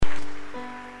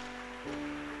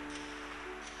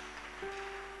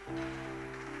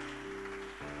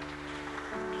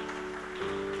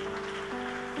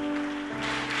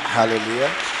Hallelujah.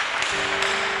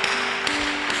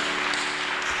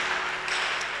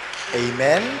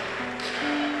 Amen.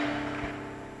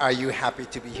 Are you happy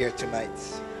to be here tonight?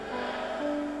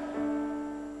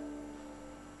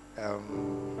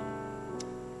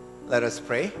 Let us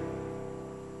pray.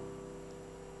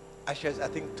 Ushers, I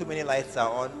think too many lights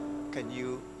are on. Can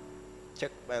you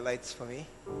check my lights for me?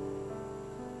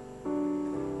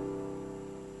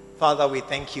 Father, we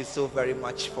thank you so very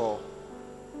much for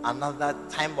another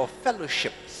time of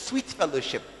fellowship, sweet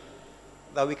fellowship,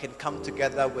 that we can come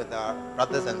together with our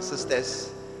brothers and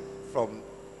sisters from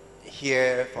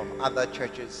here, from other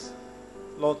churches.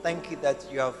 Lord, thank you that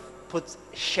you have put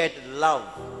shed love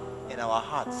in our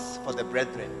hearts for the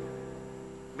brethren.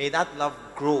 May that love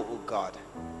grow, O God,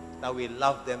 that we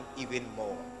love them even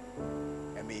more.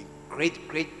 And may great,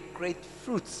 great, great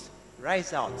fruits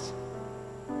rise out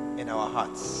in our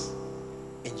hearts.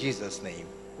 In Jesus' name,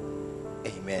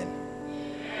 amen.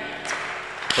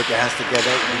 Put your hands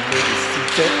together. You may be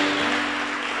seated.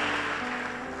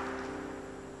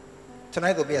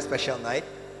 Tonight will be a special night.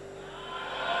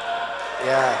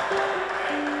 Yeah.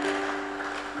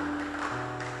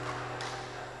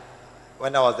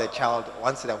 When I was a child,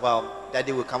 once in a while,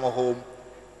 Daddy would come home,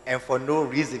 and for no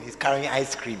reason, he's carrying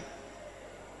ice cream.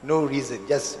 No reason,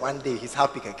 just one day, he's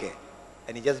happy, okay?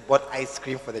 And he just bought ice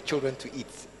cream for the children to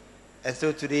eat. And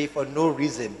so today, for no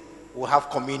reason, we'll have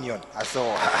communion. So,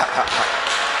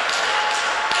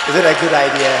 is it a good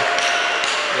idea?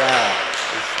 Yeah,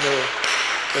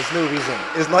 there's no reason.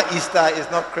 It's not Easter,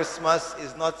 it's not Christmas,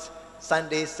 it's not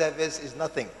Sunday service, it's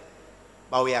nothing.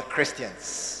 But we are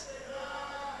Christians.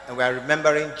 And we are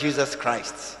remembering Jesus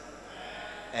Christ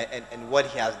and what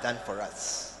he has done for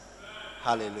us.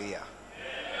 Hallelujah.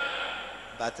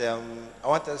 But I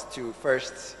want us to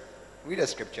first read a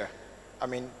scripture.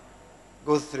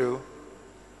 Go through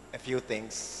a few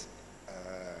things.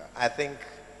 I think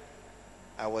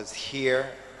I was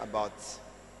here about,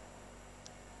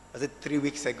 was it 3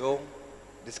 weeks ago,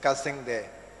 discussing the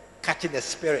catching the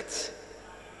spirit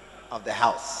of the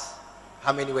house.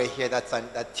 How many were here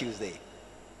that Tuesday?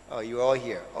 Oh, you were all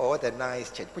here. Oh, what a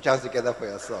nice church. Put your hands together for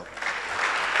yourself.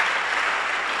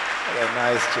 What a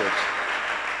nice church.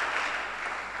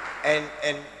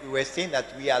 And we were saying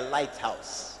that we are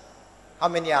lighthouse. How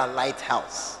many are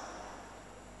lighthouse?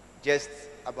 Just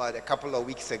about a couple of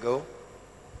weeks ago,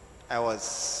 I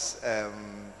was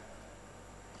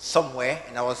somewhere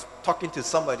and I was talking to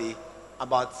somebody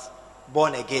about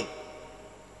born again.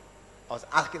 I was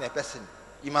asking a person,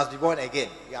 you must be born again.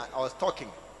 Yeah, I was talking.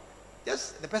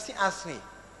 Just the person asked me,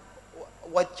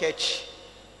 what church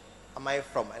am I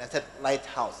from? And I said,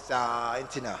 Lighthouse.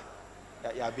 Intina,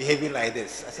 you're behaving like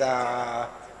this. I said,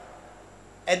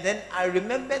 and then I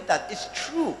remembered that it's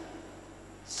true.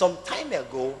 Some time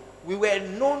ago, we were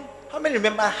known. How many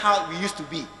remember how we used to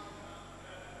be?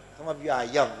 Some of you are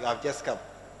young, you have just come.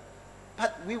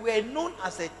 But we were known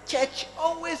as a church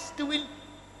always doing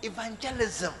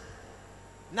evangelism.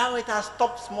 Now it has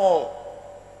stopped small.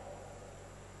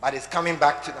 But it's coming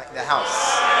back to the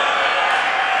house.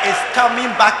 It's coming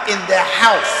back in the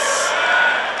house.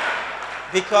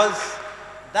 Because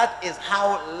that is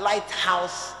how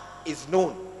Lighthouse is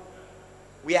known.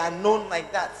 We are known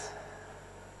like that.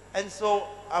 And so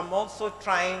I'm also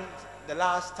trying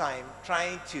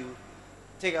to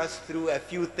take us through a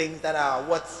few things that are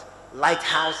what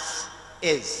Lighthouse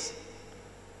is.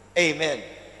 Amen.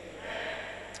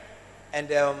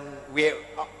 And I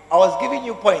was giving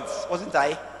you points, wasn't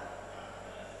I?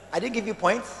 I didn't give you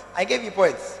points. I gave you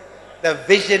points. The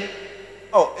vision.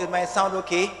 Oh, it might sound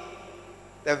okay.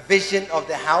 The vision of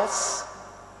the house,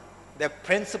 the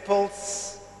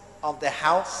principles of the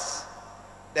house,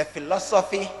 the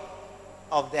philosophy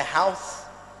of the house,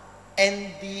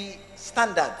 and the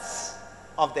standards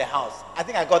of the house. I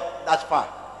think I got that far.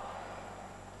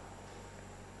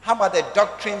 How about the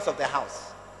doctrines of the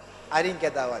house? I didn't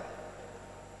get that one.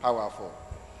 Powerful.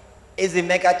 Is in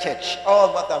mega church.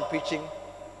 All what I'm preaching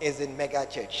is in mega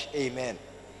church. Amen.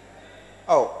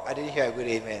 Oh, I didn't hear a good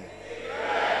amen.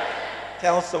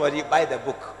 Tell somebody, buy the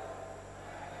book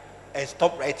and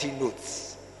stop writing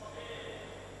notes.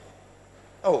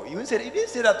 Oh, you didn't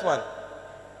say that one.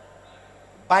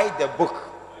 Buy the book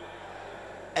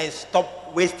and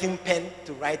stop wasting pen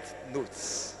to write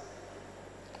notes.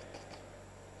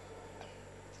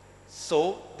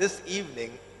 So this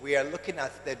evening we are looking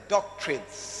at the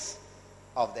doctrines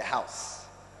of the house.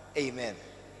 Amen.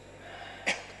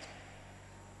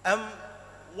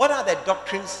 What are the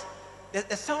doctrines?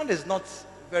 The sound is not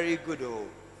very good. Oh,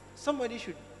 somebody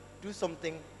should do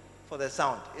something for the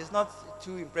sound. It's not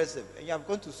too impressive, and you have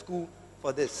gone to school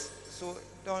for this. So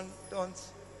don't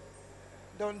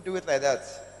don't do it like that.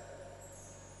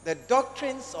 The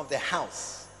doctrines of the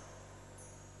house,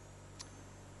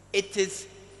 it is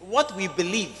what we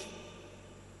believe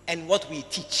and what we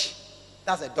teach.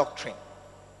 That's a doctrine.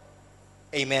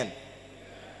 Amen.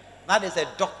 That is a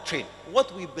doctrine.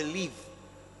 What we believe.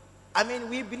 I mean,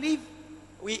 we believe,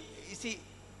 you see,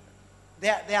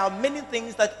 there are many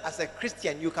things that as a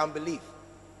Christian you can believe.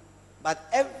 But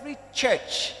every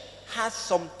church has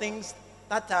some things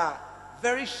that are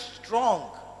very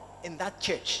strong in that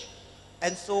church.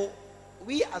 And so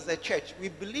we as a church, we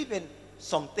believe in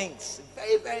some things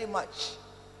very, very much.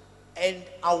 And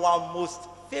our most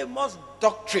famous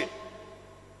doctrine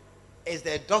is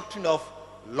the doctrine of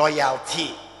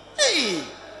loyalty. Hey,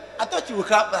 I thought you would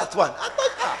clap that one. I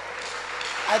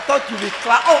thought you'd be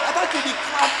clap. Oh, I thought you'd be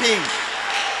clapping.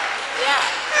 Yeah.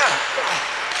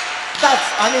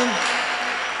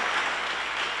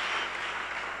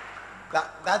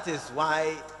 That is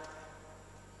why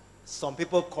some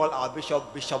people call our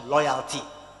Bishop Loyalty.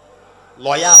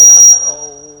 Loyalty.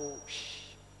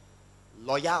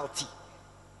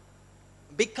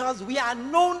 Because we are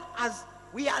known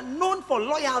for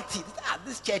loyalty.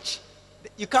 This church,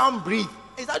 you can't breathe.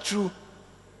 Is that true?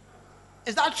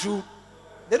 Is that true?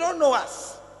 They don't know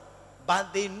us,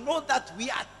 but they know that we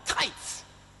are tight.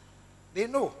 They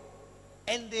know.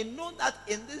 And they know that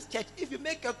in this church, if you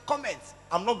make a comment,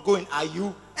 I'm not going, are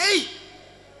you? Hey!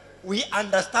 We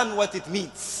understand what it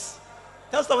means.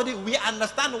 Tell somebody, we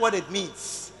understand what it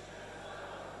means.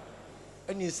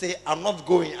 When you say, I'm not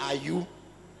going, are you?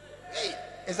 Hey!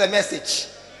 It's a message.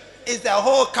 It's a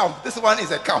whole camp. This one is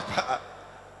a camp.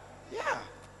 Yeah.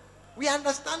 We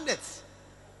understand it.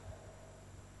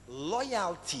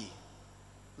 Loyalty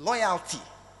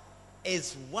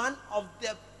is one of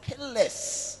the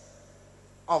pillars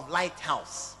of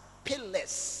Lighthouse.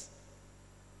 Pillars.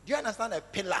 Do you understand a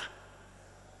pillar?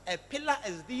 A pillar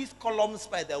is these columns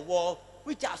by the wall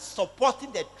which are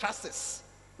supporting the trusses,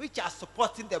 which are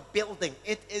supporting the building.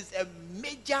 It is a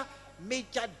major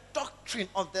doctrine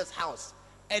of this house.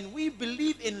 And we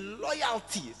believe in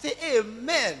loyalty. Say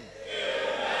amen.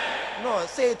 Amen. No,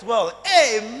 say it well.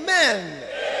 Amen. Amen.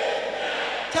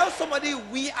 Tell somebody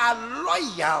we are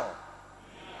loyal.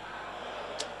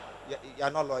 You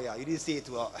are not loyal. You didn't say it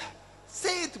well.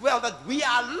 Say it well that we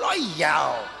are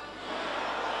loyal.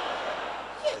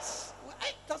 Yes.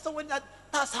 Tell someone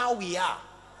that's how we are.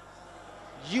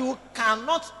 You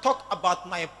cannot talk about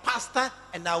my pastor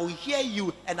and I will hear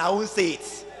you and I won't say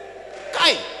it.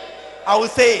 Kai, I will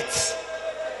say it.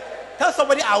 Tell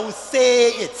somebody I will say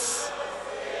it.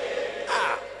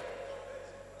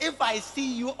 If I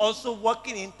see you also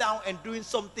walking in town and doing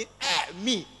something,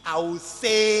 me, I will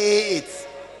say it.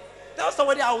 Tell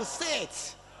somebody I will say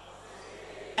it.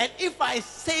 And if I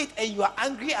say it and you are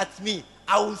angry at me,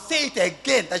 I will say it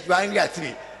again that you are angry at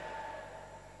me.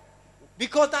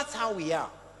 Because that's how we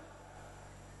are.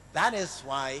 That is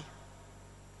why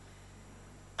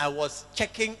I was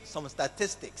checking some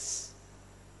statistics.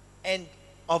 And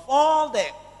of all the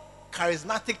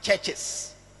charismatic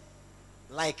churches,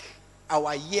 like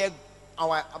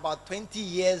about 20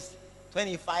 years,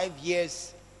 25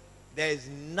 years, there is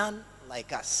none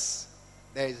like us.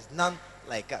 There is none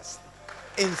like us.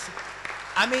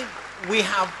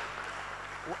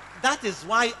 That is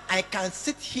why I can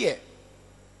sit here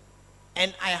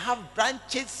and I have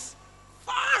branches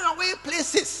far away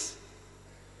places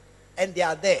and they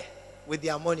are there with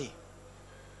their money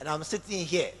and I'm sitting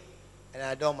here and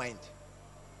I don't mind.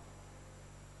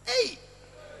 Hey!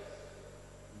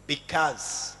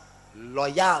 Because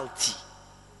loyalty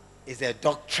is a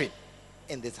doctrine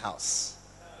in this house.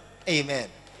 Amen.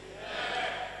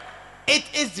 It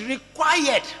is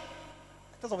required.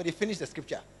 Tell somebody, finish the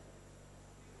scripture.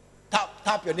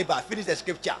 Tap your neighbor, finish the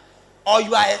scripture. Or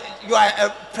you are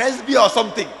a presby or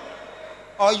something.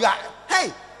 Or you are,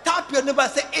 hey, tap your neighbor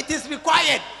and say, it is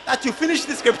required that you finish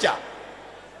the scripture.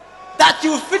 That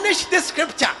you finish the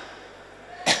scripture.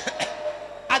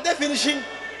 Are they finishing?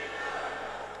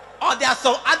 Or there are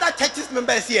some other churches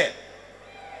members here.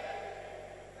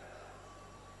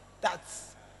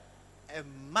 That's a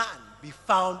man be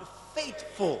found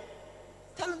faithful.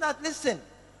 Tell him that, listen,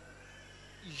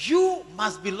 you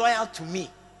must be loyal to me.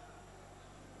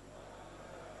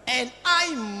 And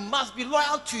I must be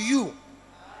loyal to you.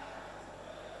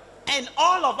 And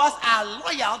all of us are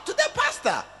loyal to the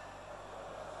pastor.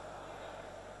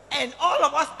 And all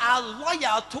of us are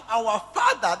loyal to our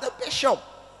father, the bishop.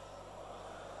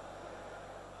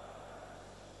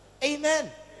 Amen.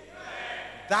 Amen.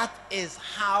 That is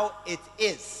how it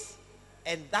is.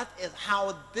 And that is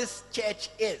how this church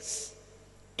is.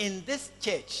 In this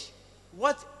church,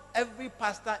 what every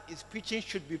pastor is preaching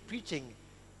should be preaching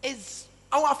It's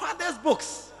our Father's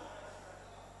books.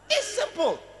 It's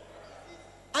simple.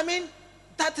 I mean,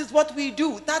 that is what we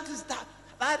do. That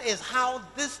is how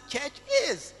this church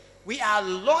is. We are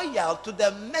loyal to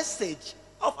the message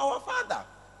of our Father.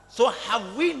 So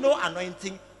have we no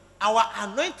anointing? Our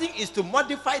anointing is to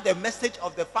modify the message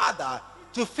of the Father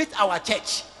to fit our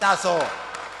church. That's all.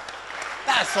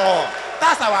 That's all.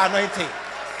 That's our anointing.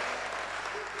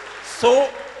 So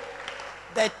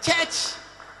the church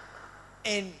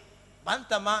in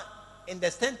Bantama, in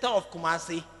the center of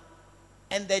Kumasi,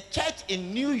 and the church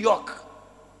in New York,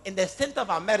 in the center of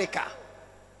America,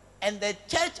 and the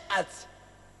church at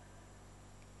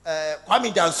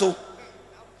Kwame Danso,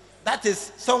 that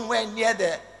is somewhere near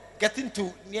the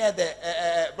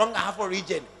Brongahafo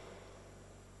region.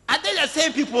 Are they the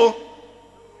same people?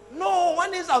 No,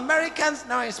 one is Americans,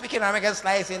 now I'm speaking American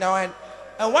slice,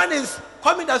 and one is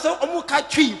Kwame Danso Omuka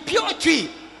tree, pure tree.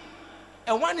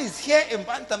 And one is here in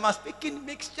Bantama speaking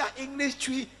mixture English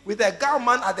tree with a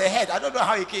Gauman at the head. I don't know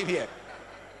how he came here.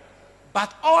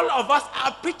 But all of us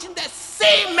are preaching the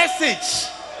same message.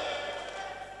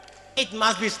 It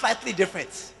must be slightly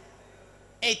different.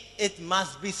 It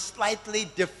must be slightly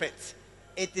different.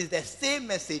 It is the same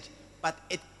message, but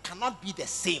it cannot be the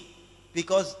same.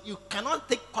 Because you cannot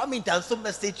take Kwame Danso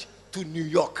message to New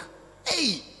York.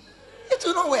 Hey, it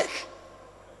will not work.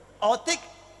 Or take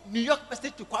New York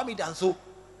message to Kwame Danso.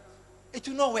 It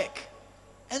will not work.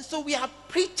 And so we are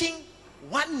preaching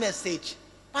one message,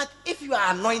 but if you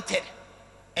are anointed,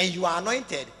 and you are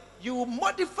anointed, you will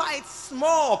modify it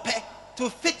small to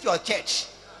fit your church.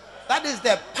 That is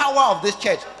the power of this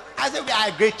church. I say we are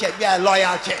a great church. We are a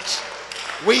loyal church.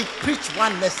 We preach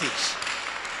one message.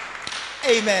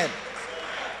 Amen.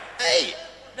 Hey,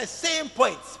 the same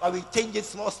points, but we change it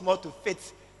small to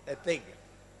fit the thing.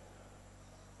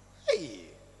 Hey,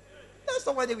 that's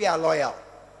somebody we are loyal.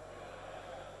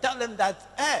 Tell them that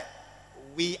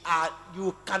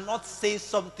you cannot say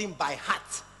something by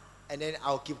heart, and then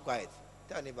I'll keep quiet.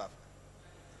 Tell him,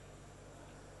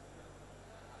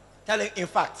 tell him, in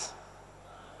fact.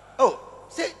 Oh,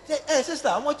 say, hey sister,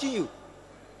 I'm watching you.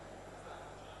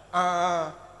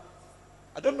 I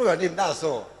don't know your name, that's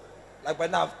all. Like,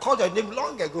 but now I've called your name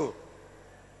long ago.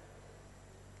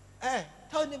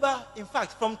 Tell neighbor, in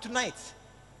fact, from tonight,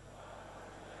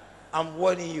 I'm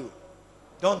warning you,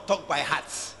 don't talk by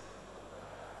heart.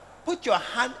 Put your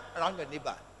hand around your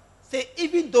neighbor. Say,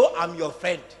 even though I'm your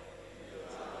friend,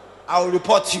 I'll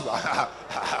report you.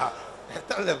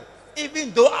 Tell them,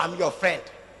 even though I'm your friend,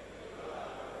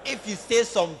 if you say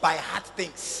some by heart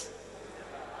things,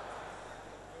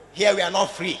 here we are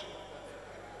not free.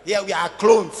 Here we are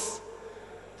clones.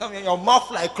 Tell me, your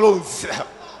mouth like clones.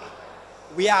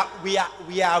 we are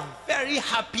very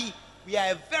happy. We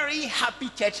are a very happy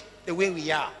church the way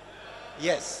we are.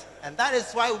 Yes. And that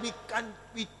is why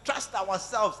we trust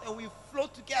ourselves and we flow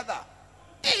together.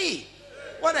 Hey,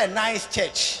 what a nice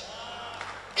church.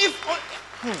 You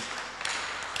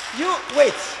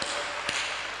wait.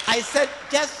 I said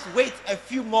just wait a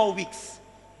few more weeks.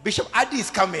 Bishop Adi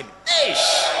is coming.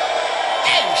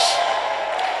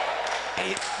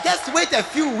 Just wait a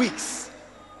few weeks.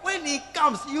 When he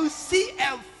comes, you see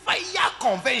a fire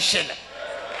convention.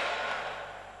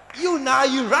 You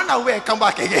run away and come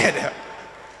back again.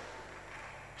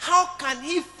 How can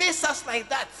he face us like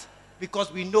that?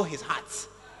 Because we know his heart.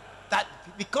 That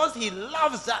because he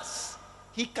loves us,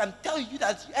 he can tell you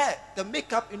that the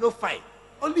makeup is no fine.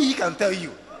 Only he can tell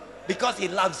you. Because he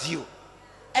loves you.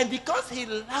 And because he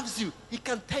loves you, he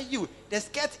can tell you the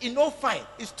skirt is no fine.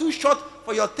 It's too short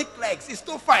for your thick legs. It's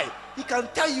too fine. He can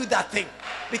tell you that thing.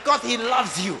 Because he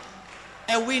loves you.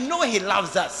 And we know he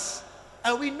loves us.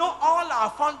 And we know all our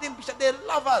founding bishops, they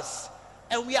love us.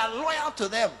 And we are loyal to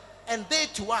them. And they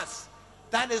to us.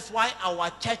 That is why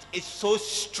our church is so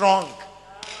strong.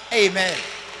 Amen.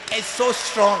 It's so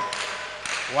strong.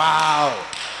 Wow.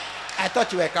 I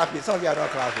thought you were clapping. Some of you are not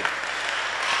clapping.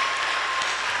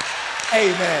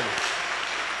 Amen.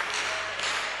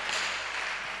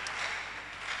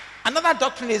 Another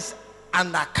doctrine is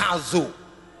anakazo.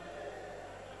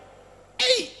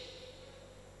 Hey,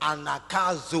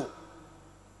 anakazo.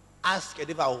 Ask your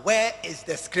neighbor, where is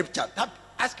the scripture?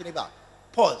 Ask your neighbor.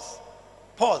 Pause.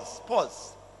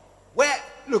 Where?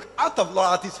 Look, out of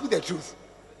loyalty, speak the truth.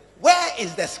 Where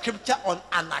is the scripture on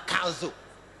anakazo?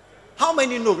 How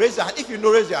many know? Raise your hand. If you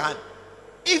know, raise your hand.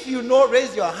 If you know,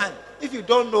 raise your hand. If you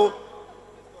don't know,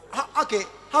 okay.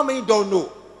 How many don't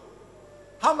know?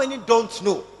 How many don't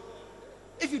know?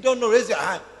 If you don't know, raise your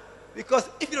hand. Because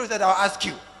if you don't know that, I'll ask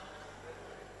you.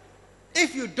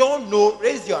 If you don't know,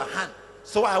 raise your hand.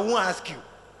 So I won't ask you.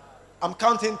 I'm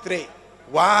counting 3.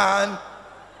 1,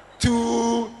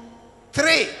 2,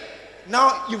 3.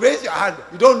 Now you raise your hand.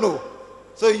 You don't know.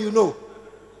 So you know.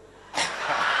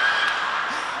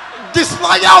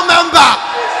 Disloyal member.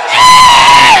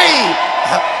 Hey!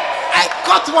 I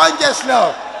caught one just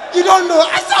now. You don't know.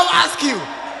 I shall ask you.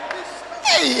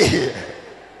 Hey!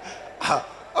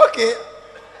 Okay.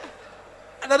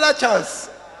 Another chance.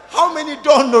 How many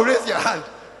don't know? Raise your hand.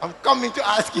 I'm coming to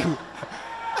ask you.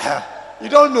 You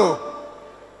don't know.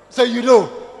 So you know.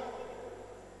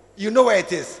 You know where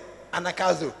it is.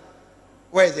 Anagkazo.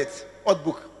 Where is it? What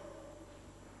book?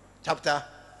 Chapter?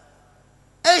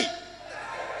 Hey!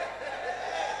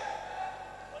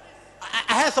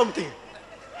 I heard something.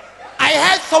 I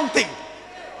heard something.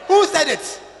 Who said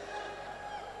it?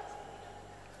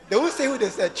 They won't say who they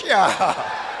said. Cheer.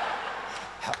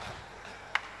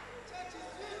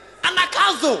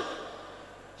 Anagkazo.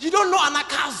 You don't know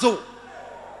Anagkazo.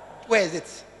 Where is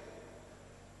it?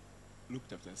 Luke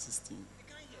chapter 16.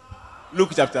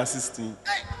 Luke chapter 16.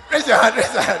 Hey, raise your hand,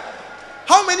 raise your hand.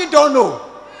 How many don't know?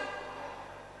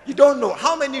 You don't know.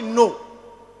 How many know?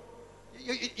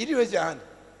 You didn't raise your hand.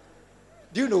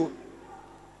 Do you know?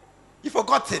 You've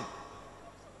forgotten.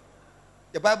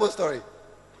 The Bible story.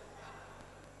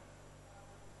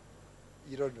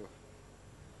 You don't know.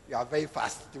 You are very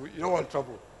fast. You don't want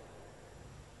trouble.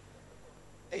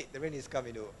 Hey, the rain is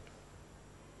coming though.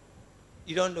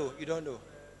 You don't know. You don't know.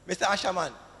 Mr.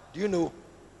 Asherman, do you know?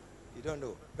 You don't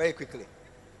know. Very quickly.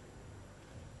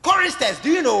 Choristers, do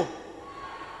you know?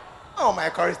 Oh, my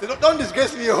choristers. Don't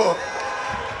disgrace me, oh.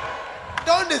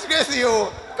 Don't disgrace me,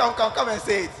 oh. Come and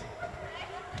say it.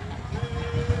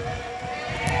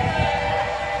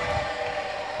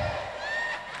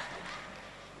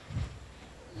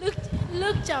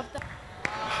 Luke chapter.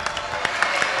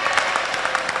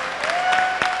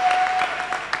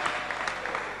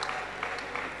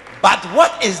 But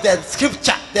what is the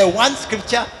scripture? The one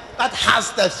scripture that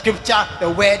has the scripture, the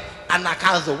word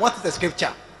Anagkazo. What is the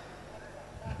scripture?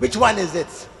 Which one is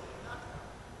it?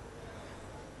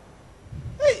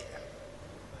 Hey.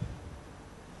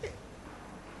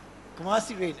 Come on,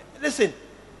 see rain. Listen,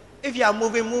 if you are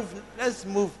moving, move. Let's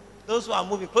move. Those who are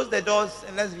moving, close the doors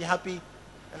and let's be happy.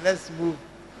 And let's move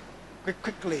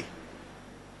quickly.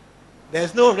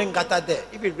 There's no rain gutter there.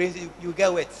 If it rains, you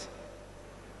get wet.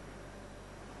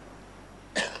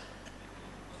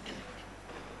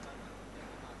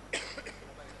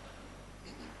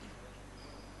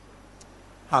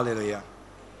 Hallelujah.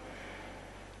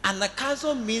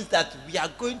 Anagkazo means that we are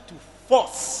going to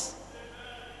force.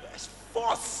 Yes,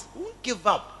 force. We won't give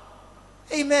up.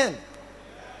 Amen.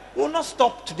 We will not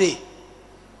stop today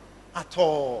at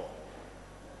all.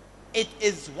 It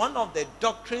is one of the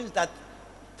doctrines that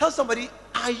tell somebody,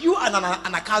 are you an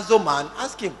Anagkazo man?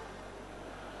 Ask him.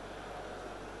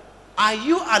 Are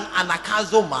you an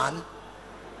Anagkazo man?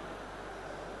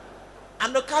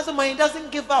 Anagkazo man, he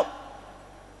doesn't give up.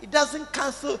 He doesn't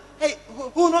cancel. Hey,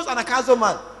 who knows Anagkazo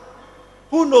man?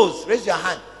 Who knows? Raise your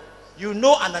hand. You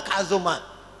know Anagkazo man.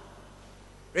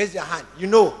 Raise your hand. You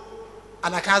know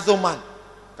Anagkazo man.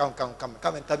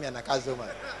 Come and tell me Anagkazo man.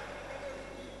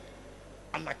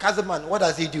 Anagkazo man, what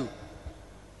does he do?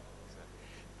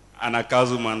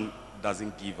 Anagkazo man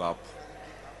doesn't give up.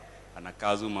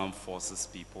 Anagkazo man forces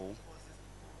people.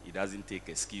 He doesn't take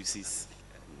excuses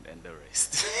and the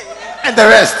rest. And the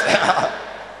rest.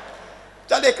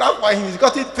 Charlie, clap for him. He's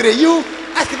got it 3. You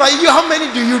ask about you. How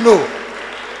many do you know?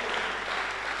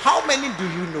 How many do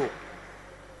you know?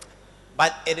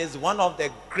 But it is one of the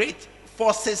great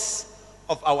forces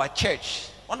of our church,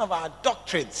 one of our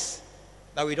doctrines,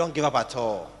 that we don't give up at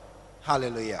all.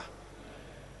 Hallelujah.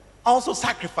 Also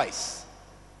sacrifice.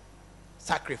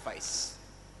 Sacrifice.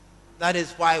 That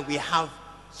is why we have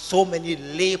so many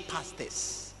lay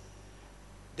pastors.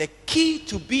 The key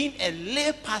to being a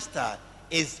lay pastor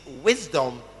is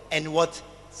wisdom and what?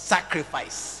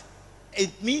 Sacrifice.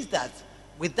 It means that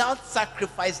without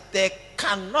sacrifice, there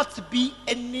cannot be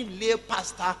any lay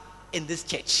pastor in this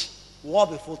church. We'll all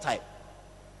be full time.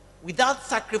 Without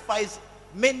sacrifice,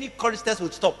 many choristers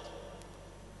would stop.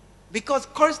 Because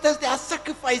choristers, they are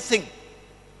sacrificing.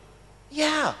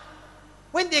 Yeah.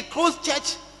 When they close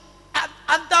church,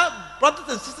 other brothers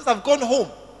and sisters have gone home.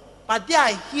 But they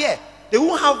are here. They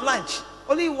won't have lunch.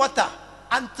 Only water.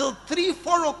 Until 3,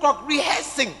 4 o'clock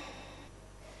rehearsing.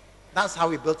 That's how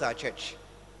we built our church.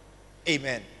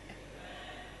 Amen.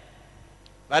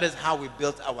 That is how we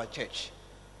built our church.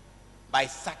 By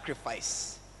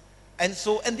sacrifice. And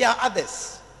there are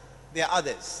others. There are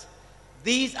others.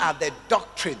 These are the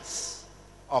doctrines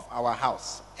of our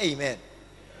house. Amen.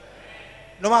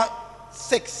 Number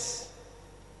 6.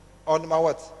 Or number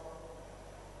what?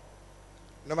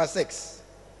 Number 6.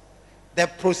 The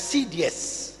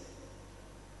procedures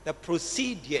the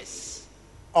procedures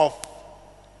of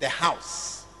the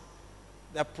house.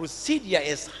 The procedure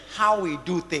is how we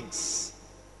do things.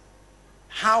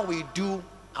 How we do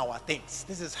our things.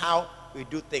 This is how we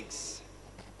do things.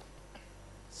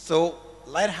 So,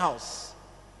 Lighthouse,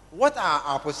 what are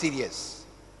our procedures?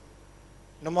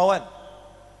 Number one,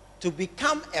 to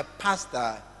become a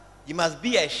pastor, you must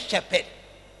be a shepherd.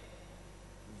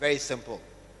 Very simple.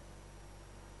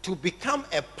 To become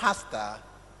a pastor,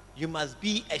 you must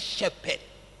be a shepherd.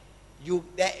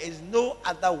 There is no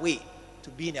other way to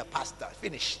being a pastor.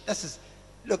 Finish.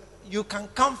 Look, you can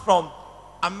come from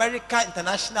America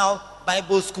International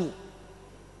Bible School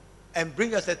and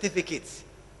bring your certificates.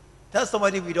 Tell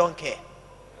somebody we don't care.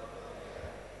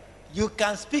 You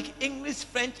can speak English,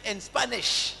 French, and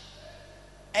Spanish.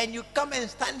 And you come and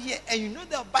stand here and you know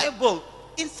the Bible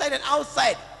inside and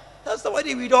outside. Tell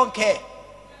somebody we don't care.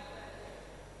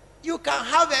 You can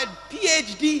have a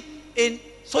PhD in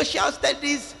social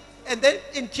studies and then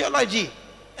in theology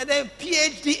and then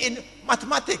PhD in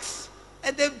mathematics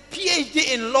and then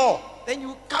PhD in law. Then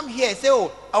you come here and say,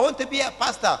 oh, I want to be a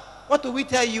pastor. What do we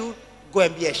tell you? Go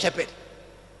and be a shepherd.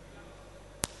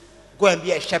 Go and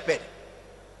be a shepherd.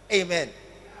 Amen.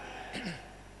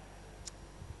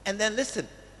 And then listen.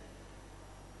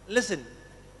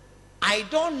 I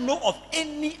don't know of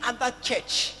any other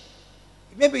church.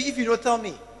 Maybe if you don't tell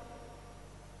me.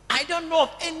 I don't know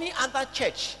of any other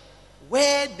church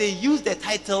where they use the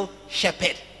title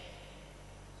shepherd.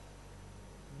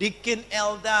 Deacon,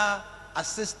 elder,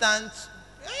 assistant,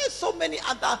 so many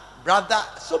other brother,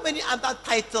 so many other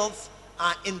titles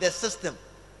are in the system.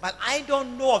 But I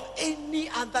don't know of any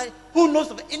other, who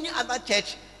knows of any other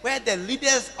church where the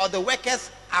leaders or the workers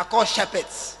are called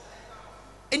shepherds?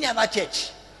 Any other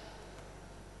church?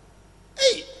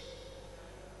 Hey!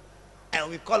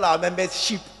 And we call our members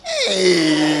sheep.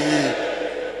 Hey!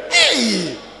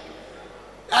 Hey!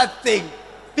 That thing,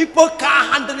 people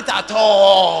can't handle it at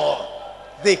all.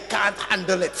 They can't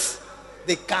handle it.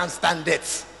 They can't stand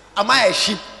it. Am I a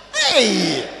sheep?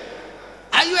 Hey!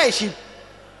 Are you a sheep?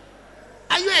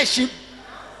 Are you a sheep?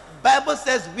 Bible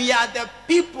says we are the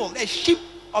people, the sheep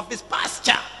of his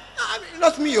pasture. I mean,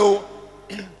 not me, oh.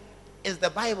 It's the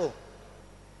Bible.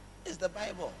 It's the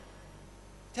Bible.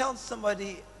 Tell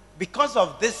somebody, because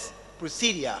of this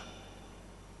procedure,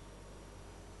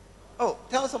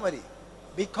 tell somebody,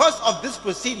 because of this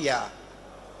procedure,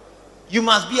 you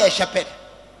must be a shepherd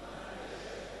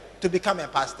to become a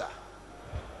pastor.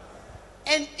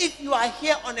 And if you are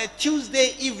here on a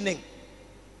Tuesday evening,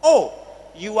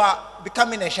 you are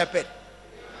becoming a shepherd.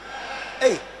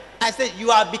 Hey, I said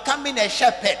you are becoming a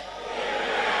shepherd.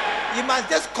 You must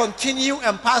just continue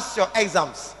and pass your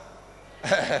exams.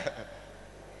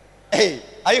 Hey,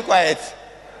 are you quiet?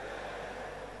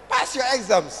 Pass your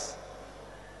exams.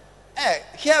 Hey,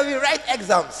 here we write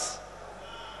exams.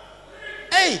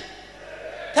 Hey,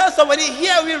 tell somebody,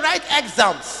 here we write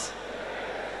exams.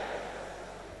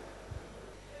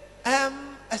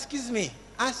 Excuse me.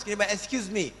 Ask him, excuse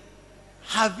me.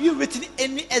 Have you written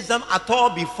any exam at all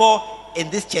before in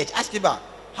this church? Ask him,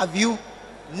 have you?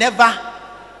 Never?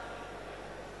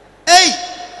 Hey!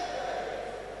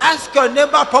 Ask your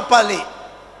neighbor properly.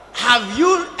 Have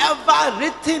you ever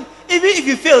written, even if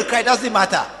you fail, cry, doesn't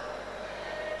matter.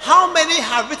 How many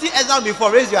have written exam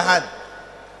before? Raise your hand.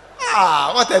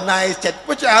 What a nice church.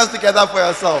 Put your hands together for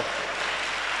yourself.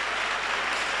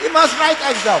 You must write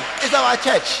exam. It's our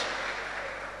church.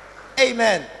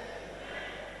 Amen.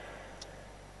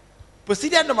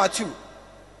 Procedure number 2.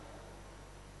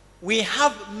 We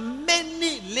have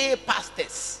many lay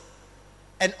pastors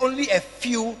and only a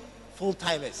few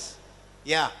full-timers.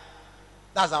 Yeah,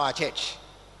 that's our church.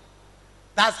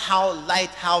 That's how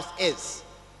Lighthouse is.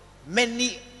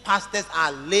 Many pastors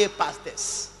are lay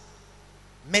pastors.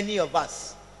 Many of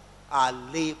us are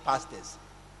lay pastors.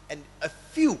 And a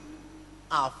few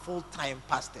are full-time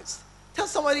pastors. Tell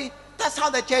somebody, that's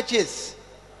how the church is.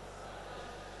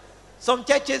 Some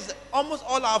churches, almost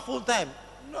all are full-time.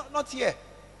 No, not here.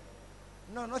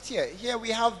 No, not here. Here we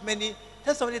have many.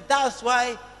 Tell somebody, that's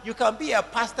why you can be a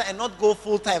pastor and not go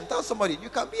full-time. Tell somebody, you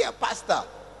can be a pastor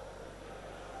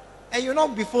and you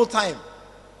not be full-time.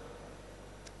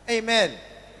 Amen.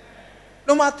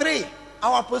 Number 3,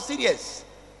 our procedures.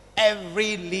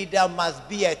 Every leader must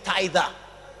be a tither.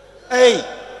 Hey.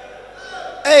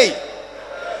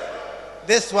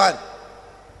 This one.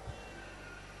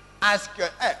 Ask your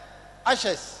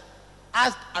ushers.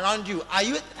 Ask around you. Are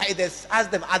you tithers? Ask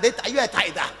them. Are you a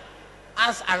tither?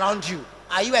 Ask around you.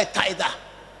 Are you a tither?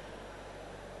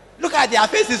 Look at their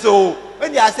faces.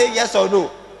 When they are saying yes or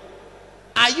no.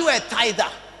 Are you a tither?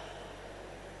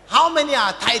 How many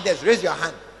are tithers? Raise your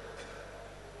hand.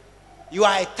 You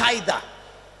are a tither.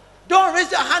 Don't raise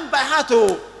your hand by heart.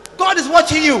 Oh, God is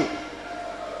watching you.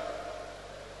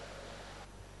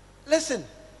 Listen.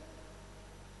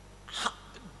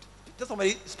 Tell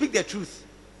somebody, speak the truth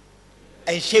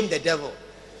and shame the devil.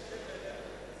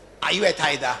 Are you a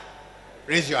tither?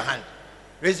 Raise your hand.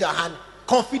 Raise your hand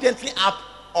confidently up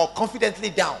or confidently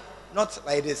down. Not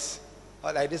like this.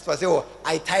 Or like this. Say, oh,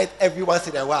 I tithe every once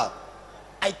in a while.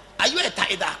 Are you a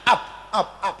tither? Up,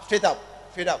 up, up, straight up,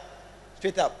 straight up,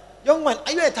 straight up. Young man,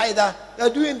 are you a tither?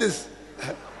 You're doing this.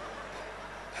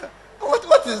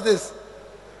 What is this?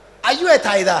 Are you a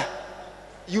tither?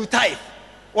 You tithe.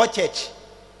 What church?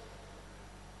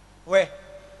 Where?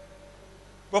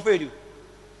 What do you do?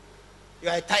 You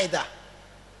are a tither.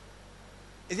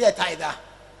 Is he a tither?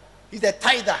 He's a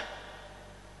tither.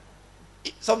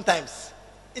 Sometimes.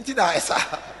 Into the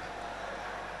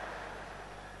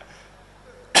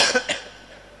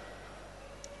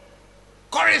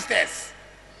choristers.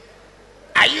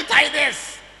 Are you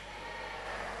tithers?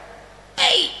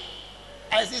 Hey!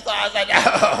 I see so outside.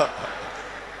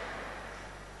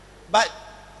 But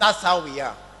that's how we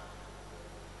are.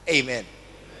 Amen.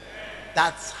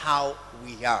 That's how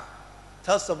we are.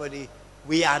 Tell somebody,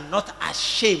 we are not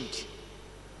ashamed.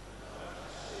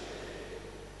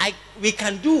 We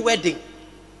can do wedding,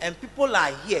 and people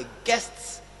are here,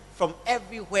 guests from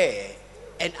everywhere,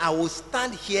 and I will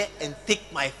stand here and take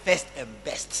my first and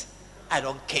best. I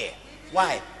don't care.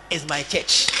 Why? It's my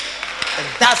church. And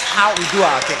that's how we do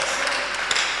our things.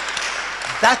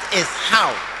 That is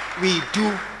how we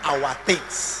do our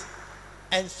things.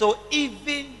 And so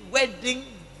even wedding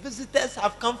visitors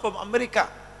have come from America,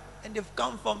 and they've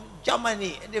come from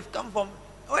Germany, and they've come from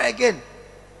where again?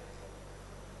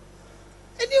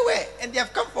 Anywhere, and they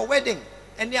have come for wedding,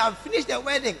 and they have finished their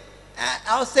wedding.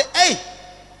 I'll say, hey,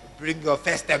 bring your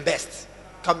first and best.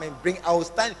 Come and bring. I will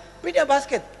stand. Bring your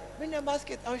basket. Bring your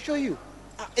basket. I'll show you.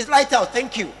 It's Lighthouse.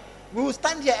 Thank you. We will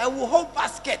stand here and we'll hold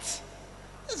baskets.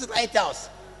 This is Lighthouse.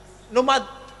 Number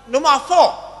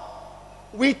 4.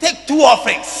 We take 2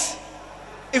 offerings.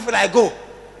 If you like, go.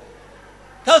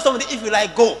 Tell somebody, if you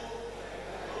like, go.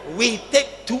 We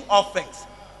take 2 offerings.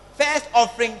 First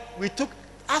offering, we took.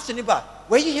 Ask your neighbor,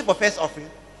 were you here for first offering?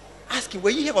 Ask him, were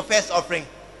you here for first offering?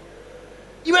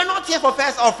 You were not here for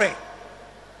first offering.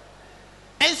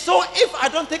 And so if I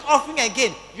don't take offering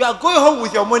again, you are going home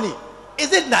with your money.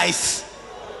 Is it nice?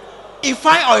 In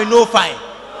fine or in no fine?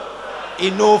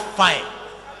 In no fine.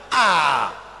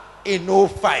 In no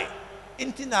fine.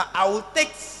 Intina, I will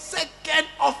take second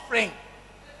offering.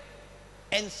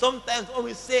 And sometimes when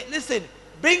we say, listen,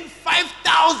 bring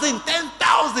 5,000,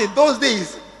 10,000, those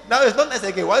days. Now it's not nice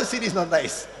again. 1 city is not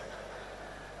nice.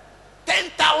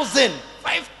 10,000,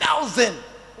 5,000.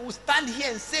 We'll stand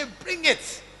here and say, bring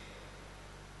it.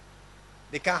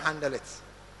 They can't handle it.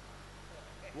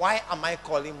 Why am I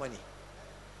calling money?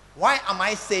 Why am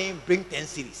I saying bring 10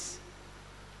 cities?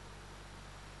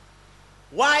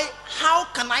 Why? How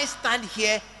can I stand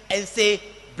here and say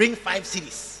bring 5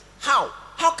 cities? How?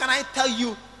 How can I tell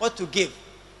you what to give?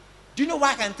 Do you know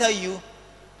why I can tell you?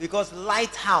 Because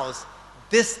Lighthouse,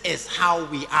 this is how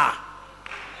we are.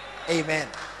 Amen.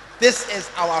 This is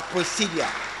our procedure.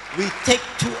 We take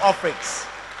 2 offerings.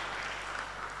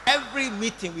 Every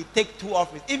meeting we take 2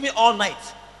 offerings. Even all night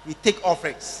we take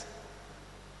offerings.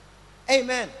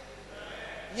 Amen.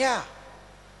 Yeah.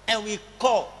 And we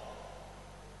call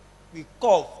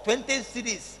 20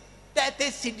 cities,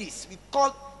 30 cities. We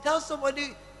call. Tell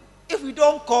somebody, if we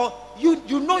don't call,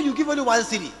 you know you give only 1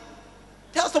 city.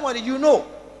 Tell somebody you know.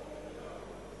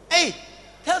 Hey,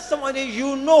 tell somebody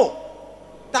you know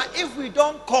that if we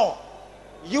don't call,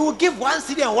 you will give 1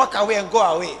 city and walk away and go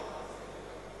away.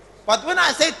 But when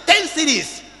I say 10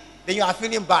 cities, then you are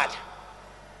feeling bad.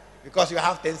 Because you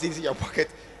have 10 cities in your pocket.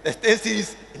 There's 10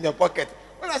 cities in your pocket.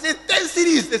 When I say 10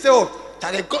 cities, they say, oh,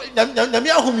 then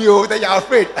you are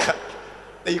afraid.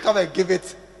 Then you come and give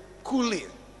it coolly.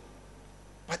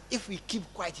 But if we keep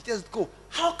quiet, you just go.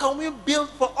 How can we build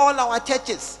for all our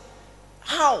churches?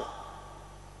 How?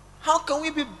 How can we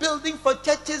be building for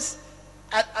churches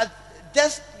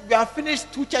just we have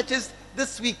finished 2 churches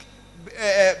this week,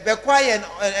 Bekwai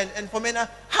and Fomena.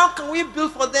 How can we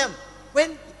build for them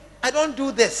when I don't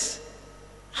do this?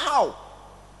 How?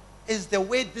 Is the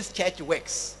way this church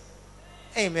works.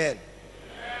 Amen.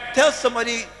 Tell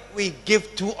somebody we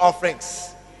give 2 offerings.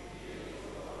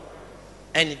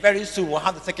 And very soon we'll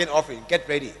have the second offering. Get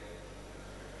ready.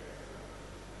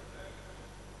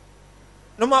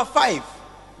 Number 5,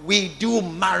 we do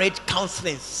marriage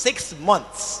counseling. 6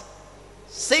 months.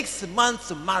 6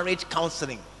 months marriage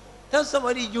counseling. Tell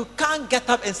somebody you can't get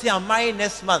up and say I'm married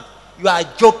next month. You are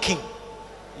joking.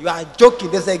 You are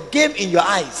joking. There's a game in your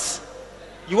eyes.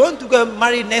 You want to go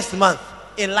marry next month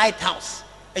in Lighthouse,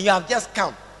 and you have just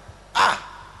come.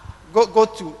 Go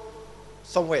to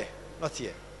somewhere, not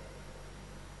here.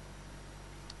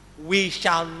 We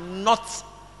shall not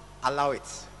allow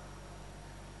it.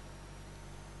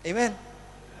 Amen.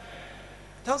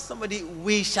 Tell somebody,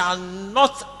 we shall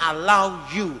not allow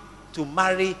you to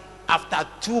marry after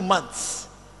 2 months.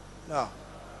 No.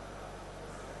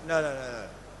 No.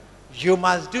 You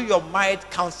must do your marriage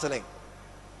counseling.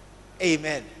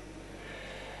 Amen.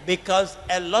 Because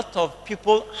a lot of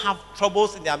people have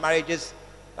troubles in their marriages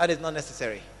that is not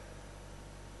necessary.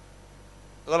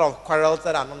 A lot of quarrels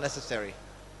that are not necessary.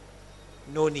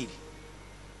 No need.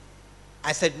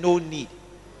 I said no need.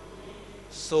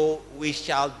 So we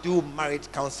shall do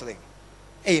marriage counseling.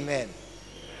 Amen.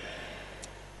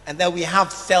 And then we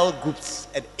have cell groups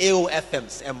at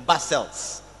AOFMs and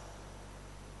Basels.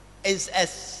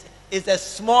 It's a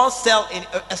small cell in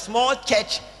a small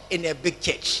church in a big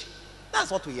church.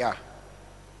 That's what we are.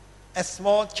 A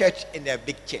small church in a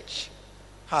big church.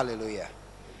 Hallelujah.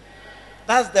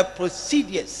 That's the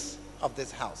procedures of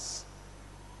this house.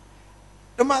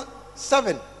 Number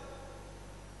 7.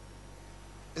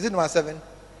 Is it number 7?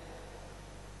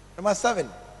 Number 7.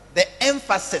 The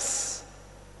emphasis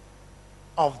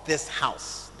of this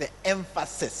house. The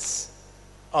emphasis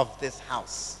of this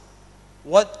house.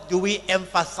 What do we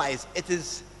emphasize? It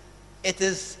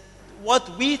is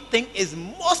what we think is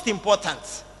most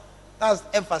important. That's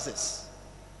emphasis.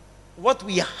 What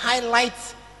we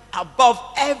highlight above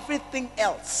everything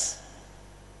else.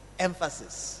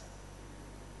 Emphasis.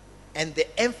 And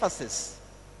the emphasis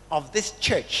of this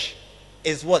church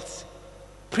is what?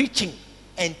 Preaching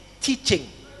and teaching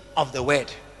of the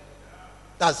word.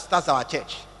 That's our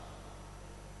church.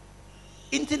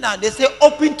 Internet, they say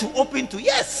open to.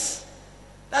 Yes.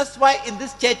 That's why in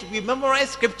this church we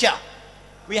memorize scripture.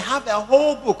 We have a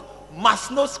whole book,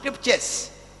 must know scriptures.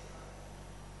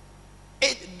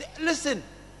 Listen,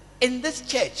 in this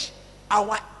church,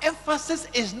 our emphasis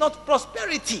is not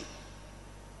prosperity.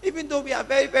 Even though we are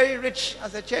very, very rich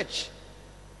as a church,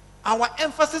 our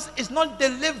emphasis is not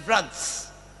deliverance.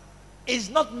 It's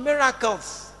not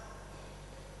miracles.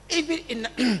 Even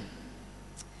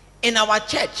in our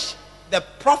church, the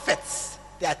prophets,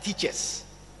 they are teachers.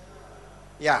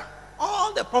 Yeah.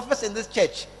 All the prophets in this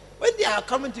church, when they are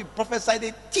coming to prophesy,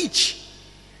 they teach.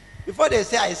 Before they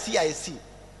say, I see.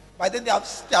 But then they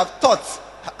have taught.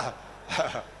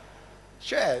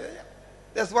 Sure.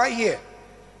 There's one here.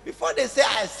 Before they say,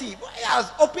 I see, he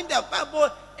has opened the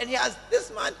Bible and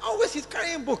this man, always he's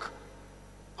carrying a book.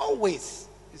 Always.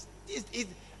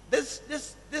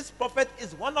 This prophet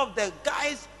is one of the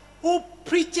guys who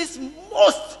preaches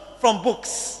most from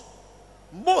books.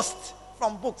 Most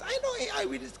from books. I know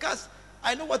we discuss.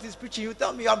 I know what he's preaching. You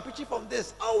tell me I'm preaching from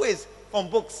this. Always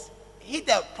from books. He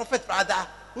the prophet rather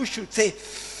who should say,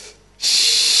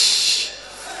 shh,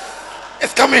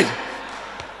 it's coming.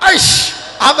 Aish,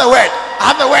 I have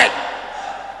a word.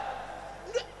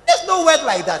 There's no word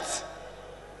like that.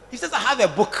 He says, I have a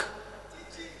book.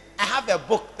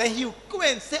 Then he'll go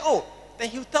and say, then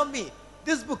he'll tell me,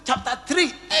 this book, chapter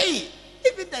 3. Hey,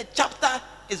 even the chapter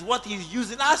is what he's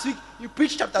using. Last week, you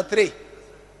preached chapter 3.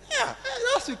 Yeah,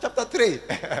 last week, chapter 3.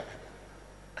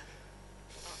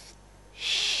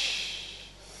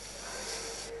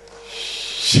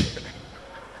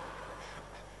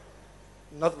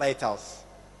 Not Lighthouse.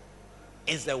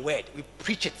 It's the word. We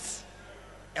preach it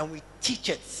and we teach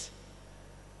it.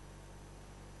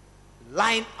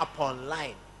 Line upon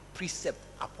line, precept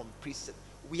upon precept.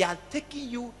 We are taking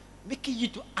you, making you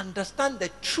to understand the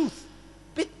truth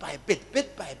bit by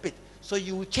bit, so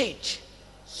you will change.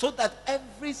 So that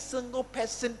every single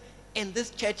person in this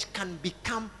church can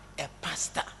become a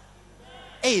pastor.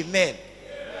 Amen.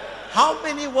 How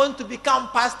many want to become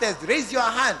pastors? Raise your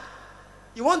hand.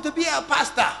 You want to be a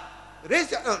pastor?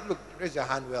 Raise your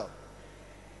hand well.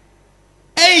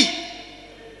 Hey,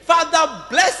 Father,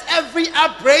 bless every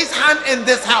upraised hand in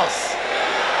this house.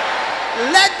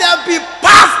 Let there be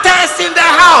pastors in the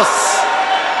house.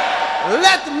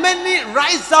 Let many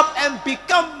rise up and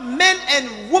become men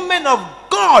and women of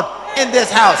God in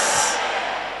this house.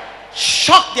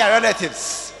 Shock their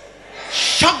relatives.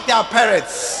 Shock their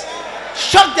parents.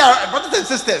 Shock their brothers and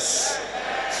sisters.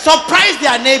 Surprise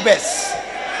their neighbors.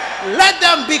 Let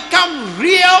them become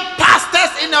real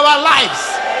pastors in our lives.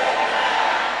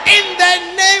 In the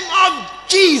name of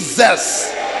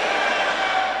Jesus.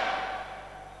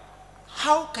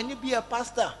 How can you be a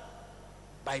pastor?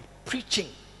 By preaching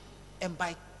and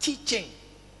by teaching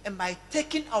and by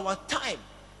taking our time.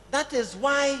 That is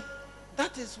why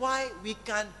we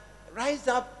can rise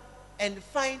up and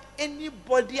find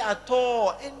anybody at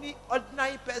all, any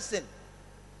ordinary person,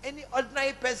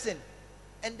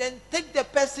 and then take the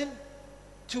person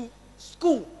to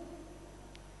school.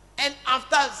 And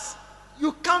after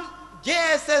you come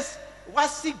JSS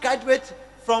WASI graduate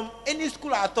from any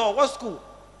school at all. What school?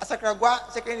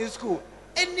 Asakragwa Secondary School.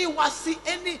 Any WASI,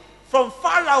 any from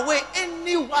far away,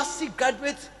 any WASI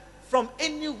graduate from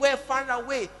anywhere far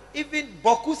away, even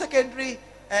Boku Secondary,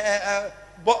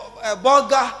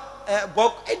 Bolga,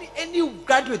 any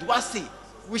graduate WASI,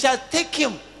 we shall take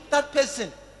him, that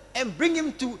person, and bring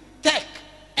him to tech,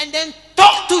 and then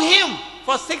talk to him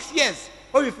for 6 years.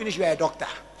 When we finish, you are a doctor.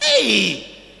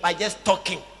 Hey, by just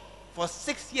talking for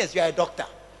 6 years, you are a doctor.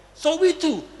 So we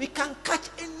too, we can catch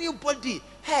anybody.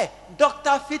 Hey,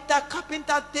 doctor, fitter,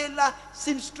 carpenter, tailor,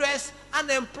 seamstress,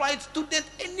 unemployed student,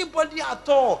 anybody at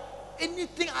all,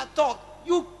 anything at all.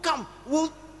 You come,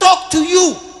 we'll talk to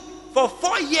you for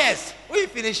 4 years. When you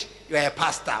finish, you are a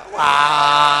pastor.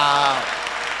 Wow.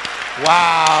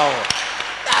 Wow.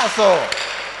 That's all.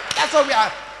 That's all we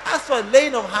are. As for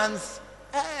laying of hands,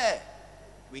 hey,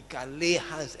 we can lay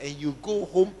hands and you go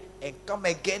home and come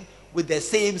again with the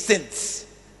same sins.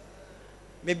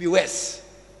 Maybe worse.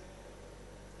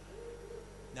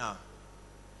 Now,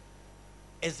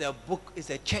 it's a book, it's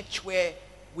a church where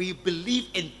we believe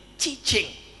in teaching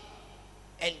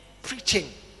and preaching.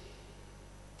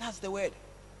 That's the word.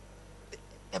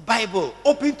 The Bible,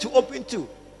 open to.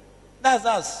 That's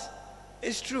us.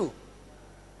 It's true.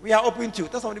 We are open to.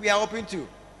 That's something we are open to.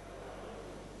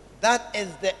 That is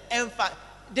the emphasis.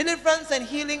 Deliverance and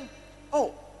healing.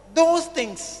 Oh, those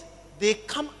things, they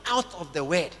come out of the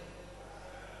word.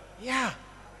 Yeah.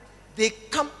 They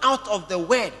come out of the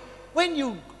word. When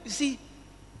you see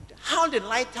how the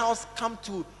Lighthouse come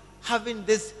to having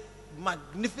this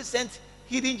magnificent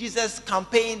Healing Jesus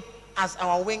campaign as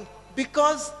our wing,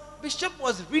 because Bishop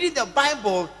was reading the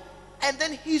Bible and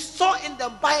then he saw in the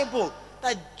Bible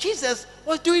that Jesus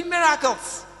was doing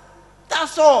miracles.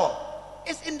 That's all.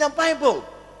 It's in the Bible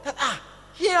that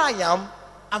here I am,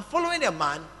 I'm following a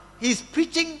man, he's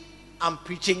preaching, I'm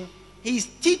preaching, he's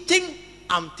teaching,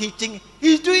 I'm teaching,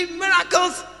 he's doing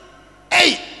miracles.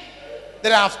 Hey,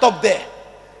 then I've stopped there.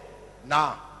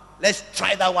 Now, let's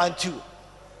try that one too.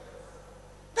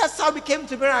 That's how we came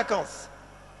to miracles.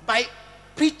 By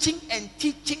preaching and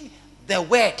teaching the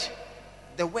word.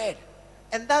 The word.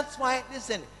 And that's why,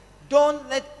 listen, don't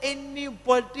let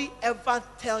anybody ever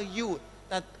tell you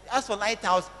that as for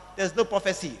Lighthouse, there's no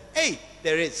prophecy. Hey,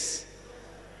 there is.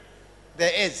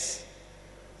 There is.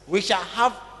 We shall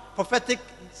have prophetic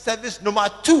service number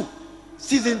 2,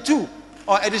 season 2,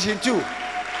 or edition 2.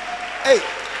 Hey,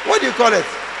 what do you call it?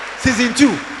 Season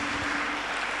 2.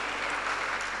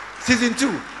 Season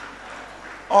 2.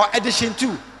 Or edition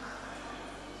 2.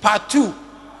 Part 2.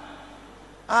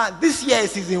 This year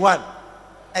is season 1.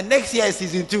 And next year is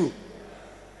season 2.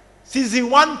 Season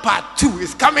 1, part 2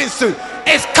 is coming soon.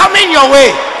 It's coming your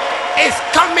way. It's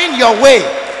coming your way.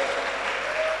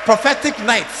 Prophetic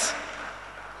nights.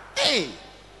 Hey,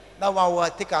 that one will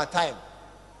take our time.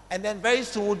 And then very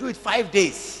soon we'll do it 5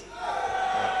 days.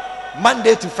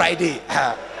 Monday to Friday.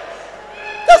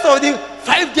 That's already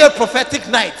 5-day prophetic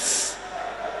nights.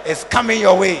 It's coming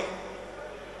your way.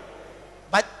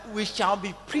 But we shall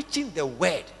be preaching the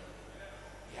word.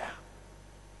 Yeah.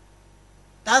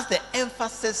 That's the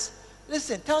emphasis.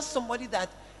 Listen, tell somebody that,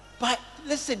 but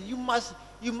listen, you must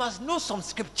know some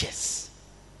scriptures.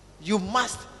 You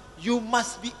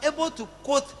must be able to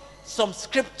quote some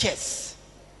scriptures.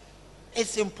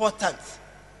 It's important.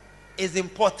 It's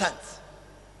important.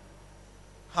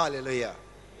 Hallelujah.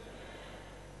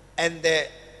 And the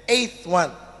eighth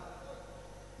one,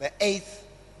 the eighth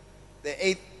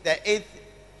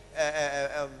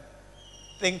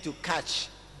thing to catch,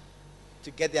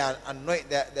 to get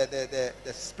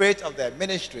the spirit of the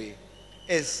ministry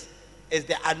is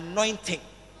the anointing.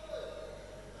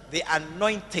 The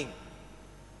anointing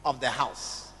of the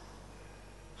house.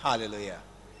 Hallelujah.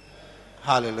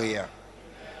 Hallelujah.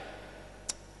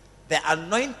 The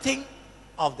anointing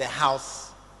of the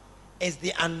house is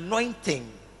the anointing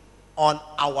on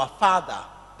our father,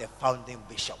 the founding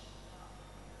bishop.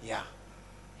 Yeah.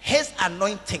 His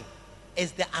anointing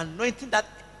is the anointing that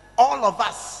all of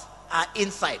us are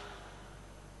inside.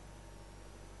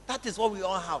 That is what we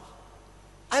all have.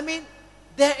 I mean,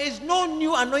 there is no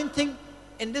new anointing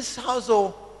in this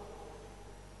household.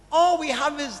 All we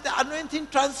have is the anointing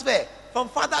transfer from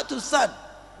father to son.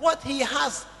 What he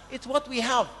has, it's what we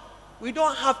have. We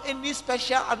don't have any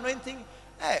special anointing.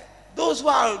 Hey, those who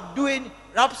are doing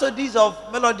rhapsodies of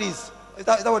melodies, is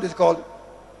that what it's called?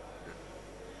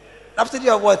 Rhapsody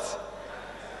of what?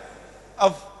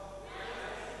 Of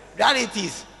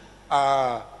realities.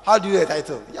 How do you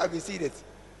title? You have seen it.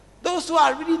 Those who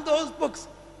are reading those books,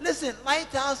 listen,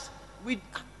 Lighthouse,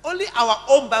 only our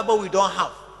own Bible we don't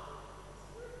have.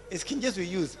 It's King James we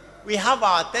use. We have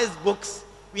our textbooks,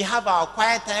 we have our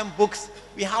quiet time books,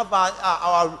 we have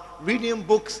our reading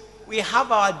books, we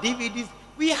have our DVDs,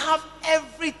 we have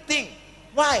everything.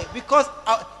 Why? Because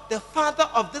the father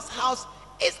of this house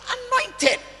is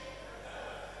anointed.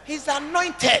 He's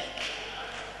anointed.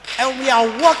 And we are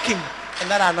walking in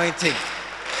that anointing.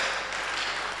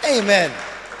 Amen.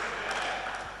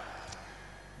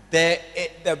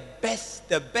 The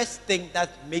best thing that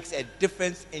makes a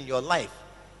difference in your life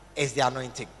is the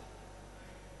anointing.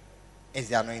 Is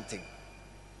the anointing.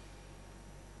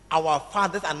 Our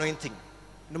Father's anointing.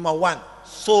 Number one,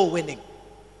 soul winning.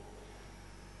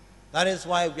 That is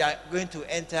why we are going to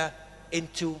enter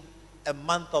into a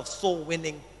month of soul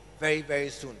winning very, very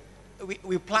soon.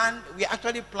 We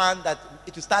actually planned that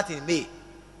it will start in May.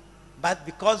 But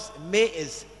because May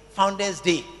is Founders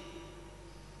Day,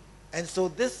 and so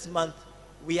this month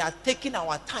we are taking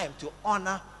our time to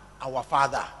honor our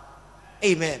Father.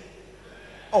 Amen.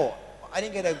 Oh, I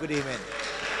didn't get a good amen.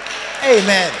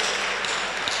 Amen.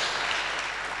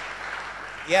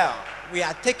 Yeah, we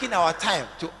are taking our time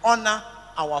to honor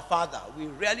our Father. We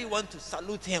really want to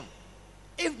salute him.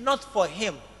 If not for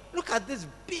him, look at this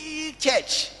big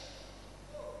church.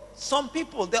 Some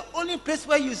people, the only place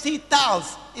where you see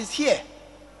tiles is here.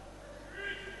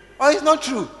 Or it's not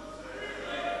true?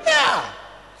 Yeah.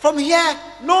 From here,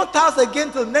 no tiles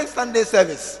again till next Sunday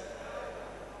service.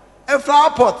 And flower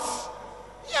pots.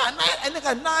 Yeah, and look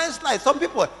at nice lights. Some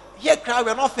people here cry, we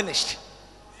are not finished.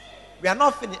 We are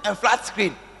not finished. And flat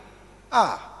screen.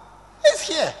 It's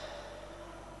here.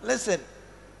 Listen,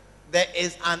 there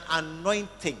is an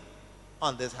anointing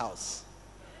on this house.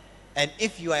 And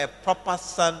if you are a proper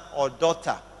son or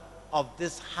daughter of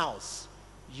this house,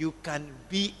 you can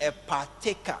be a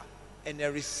partaker and a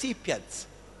recipient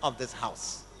of this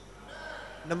house.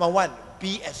 Number one,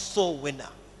 be a soul winner.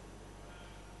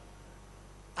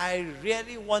 I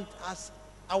really want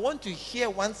to hear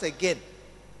once again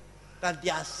that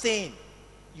they are saying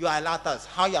you are Lighthouse.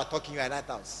 How you are talking, you are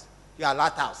Lighthouse. You are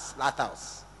Lighthouse.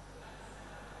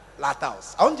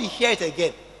 I want to hear it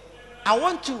again. I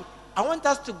want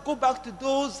us to go back to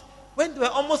those when they were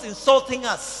almost insulting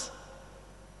us.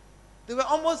 They were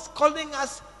almost calling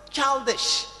us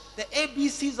childish. The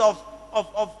ABCs of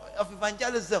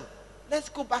evangelism. Let's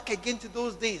go back again to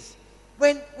those days.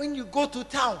 When you go to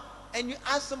town and you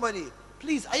ask somebody,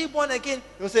 please, are you born again?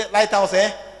 They'll say, Lighthouse,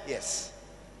 eh? Yes.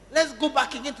 Let's go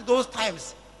back again to those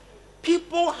times.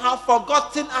 People have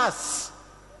forgotten us.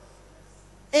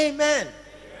 Amen.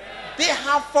 They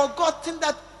have forgotten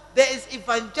that there is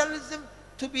evangelism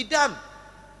to be done.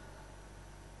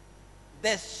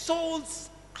 Their souls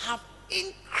have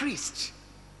increased.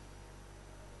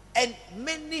 And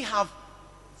many have,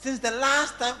 since the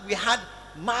last time we had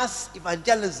mass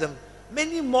evangelism,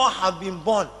 many more have been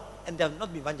born and they have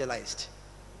not been evangelized.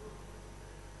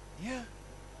 Yeah.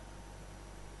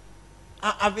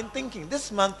 I've been thinking,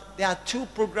 this month there are 2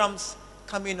 programs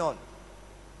coming on.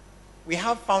 We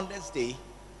have Founders Day,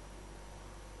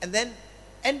 and then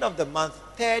end of the month,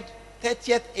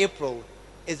 30th April,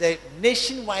 is a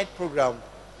nationwide program,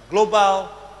 Global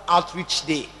Outreach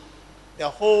Day. The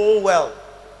whole world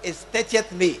is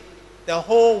 30th May. The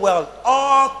whole world,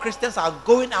 all Christians are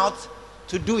going out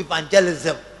to do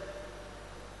evangelism.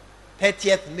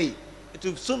 30th May. It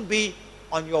will soon be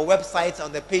on your websites,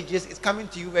 on the pages. It's coming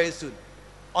to you very soon.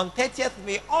 On 30th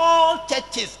May, all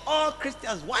churches, all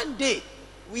Christians, one day,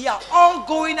 we are all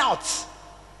going out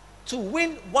to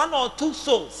win 1 or 2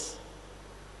 souls.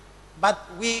 But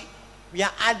we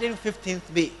are adding 15th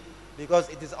May because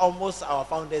it is almost our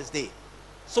Founders Day.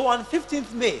 So on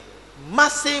 15th May,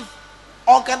 massive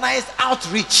organized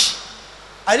outreach.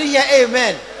 I didn't hear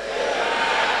amen.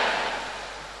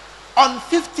 On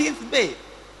 15th May,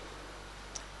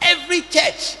 every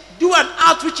church do an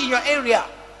outreach in your area.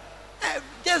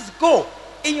 Just go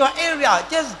in your area.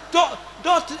 Just door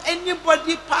to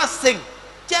anybody passing.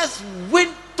 Just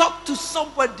talk to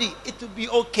somebody. It will be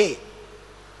okay.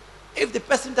 If the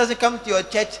person doesn't come to your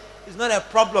church, it's not a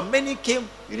problem. Many came,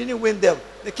 you didn't win them.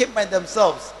 They came by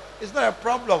themselves. It's not a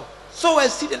problem. Sow a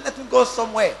seed and let them go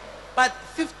somewhere. But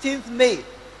 15th May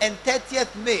and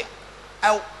 30th May,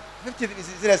 15th,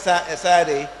 is it a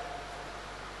Saturday?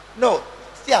 No,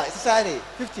 yeah, it's a Saturday.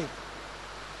 15th.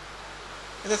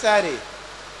 It's a Saturday.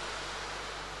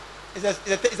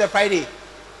 It's a Friday.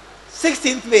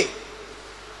 16th May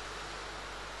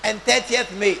and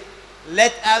 30th May,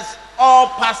 let us, all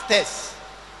pastors,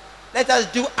 let us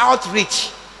do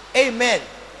outreach. Amen.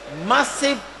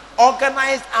 Massive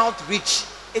organized outreach.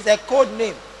 It's a code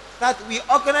name that we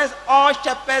organize all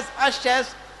shepherds,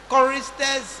 ushers,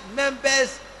 choristers,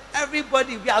 members,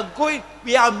 everybody.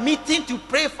 We are meeting to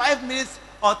pray 5 minutes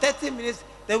or 30 minutes.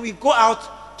 Then we go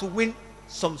out to win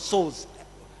some souls.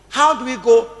 How do we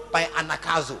go? By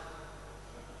anakazo.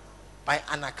 By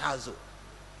anakazo.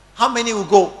 How many will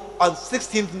go on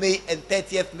 16th May and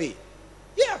 30th May?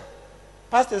 Yeah.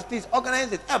 Pastors, please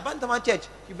organize it. Bantama Church,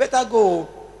 you better go.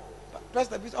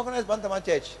 Pastor, please organize Bantama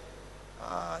Church.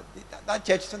 That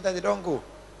church, sometimes they don't go.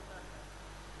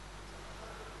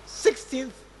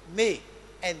 16th May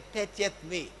and 30th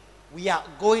May, we are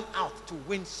going out to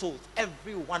win souls,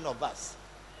 every one of us.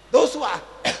 Those who are,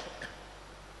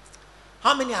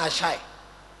 how many are shy?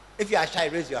 If you are shy,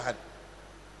 raise your hand.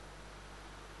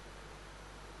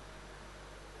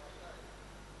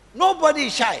 Nobody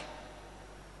is shy.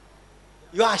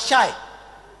 You are shy.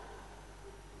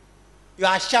 You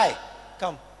are shy.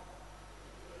 Come.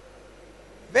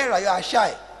 Vera, you are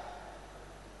shy.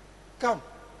 Come.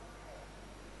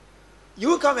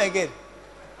 You come again.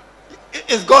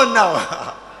 It's gone now.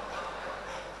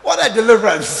 What a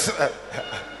deliverance.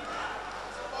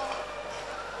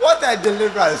 What a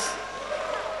deliverance.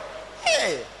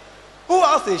 Hey, who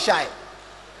else is shy?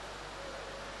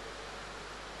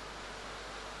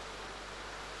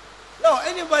 No,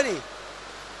 anybody.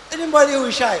 Anybody who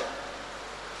is shy.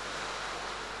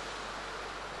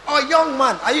 Oh, young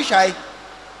man, are you shy?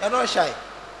 You're not shy.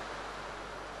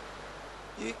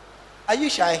 Are you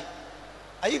shy?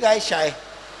 Are you guys shy?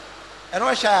 You're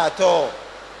not shy at all.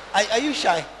 Are you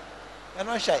shy? You're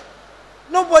not shy.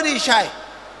 Nobody is shy.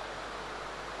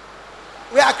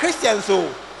 We are Christians, so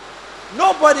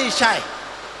nobody is shy.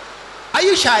 Are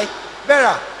you shy?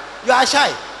 Vera, you are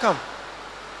shy. Come.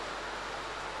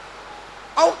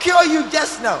 I'll cure you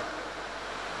just now.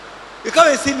 You come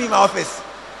and see me in my office.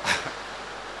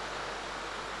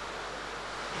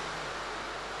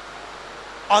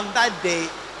 On that day,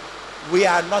 we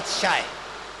are not shy.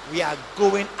 We are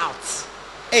going out.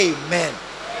 Amen.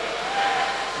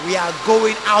 We are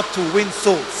going out to win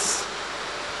souls.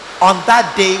 On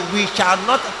that day, we shall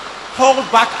not hold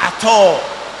back at all.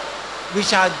 We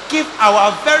shall give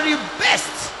our very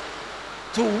best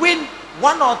to win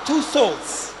 1 or 2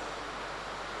 souls.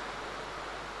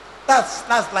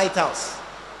 That's Lighthouse.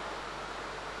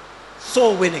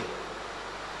 Soul winning.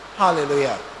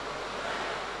 Hallelujah.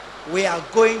 We are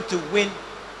going to win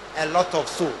a lot of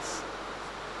souls.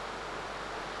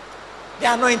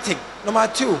 The anointing. Number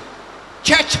 2,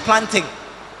 church planting.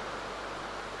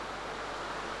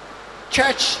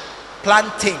 Church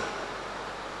planting.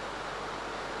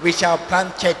 We shall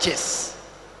plant churches.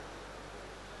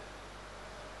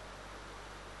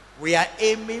 We are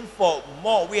aiming for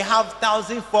more. We have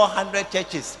 1,400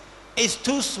 churches. It's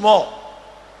too small.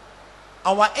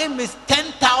 Our aim is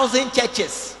 10,000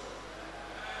 churches.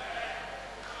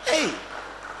 Hey,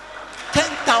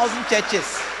 10,000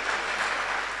 churches.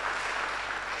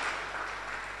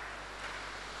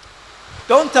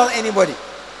 Don't tell anybody.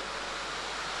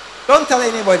 Don't tell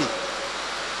anybody.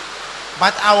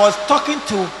 But I was talking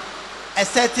to a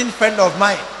certain friend of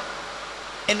mine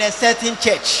in a certain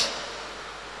church.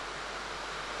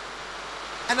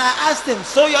 And I asked him,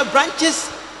 so your branches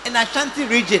in Ashanti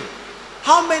region,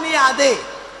 how many are they?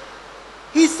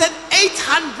 He said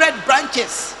 800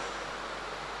 branches.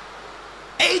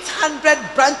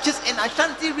 800 branches in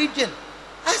Ashanti region.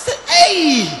 I said,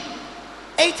 hey,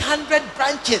 800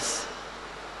 branches.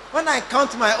 When I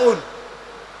count my own,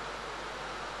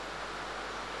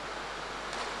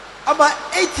 about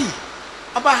 80,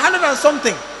 about 100 and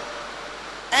something,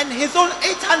 and his own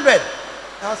 800.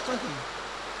 I was counting.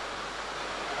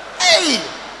 Hey,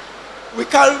 we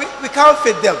can't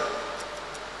fit them.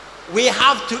 We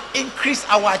have to increase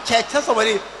our church. Tell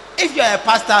somebody, if you are a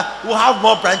pastor, we'll have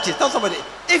more branches. Tell somebody,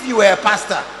 if you were a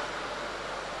pastor,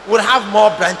 we'll have more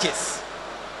branches.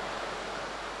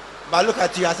 But look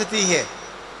at you, you are sitting here.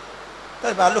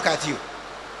 Tell me, look at you.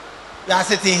 You are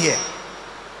sitting here,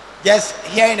 just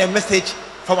hearing a message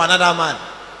from another man.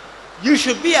 You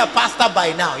should be a pastor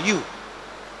by now, you.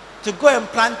 To go and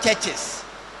plant churches.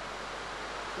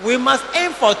 We must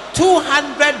aim for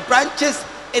 200 branches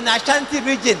in Ashanti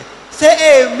region.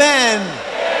 Say amen.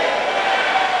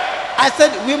 I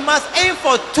said we must aim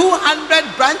for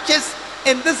 200 branches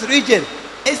in this region.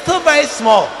 It's still very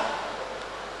small.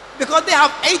 Because they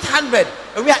have 800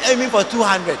 and we are aiming for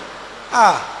 200.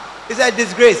 It's a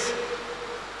disgrace.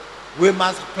 We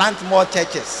must plant more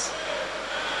churches.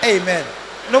 Amen.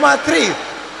 Number 3,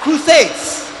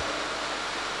 crusades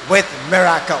with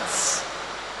miracles.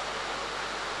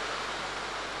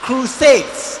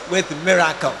 Crusades with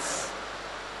miracles.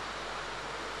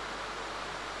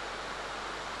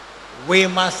 we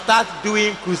must start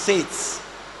doing crusades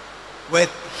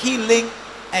with healing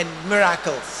and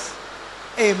miracles.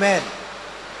 Amen.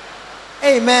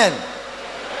 Amen.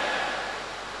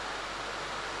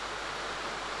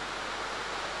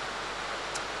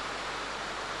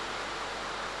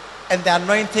 And the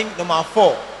anointing number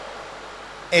 4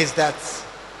 is that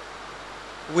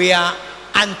we are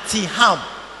anti-harm.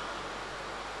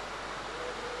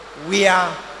 We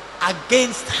are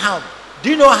against harm. Do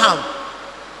you know harm?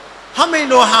 How many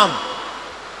know harm?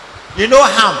 You know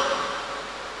harm?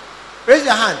 Raise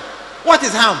your hand. What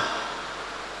is harm?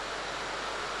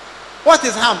 What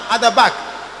is harm? At the back.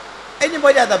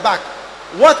 Anybody at the back?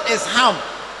 What is harm?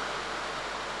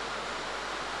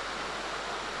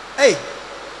 Hey,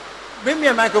 bring me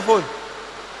a microphone.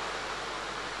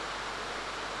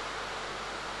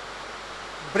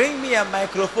 Bring me a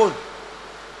microphone.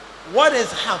 What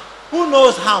is harm? Who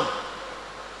knows harm?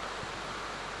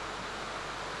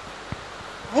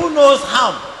 Who knows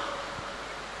harm?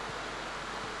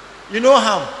 You know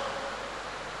harm.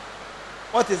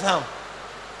 What is harm?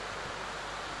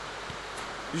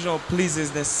 Bishop, please,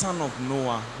 is the son of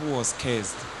Noah who was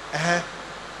cursed.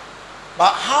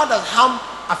 But how does harm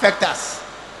affect us?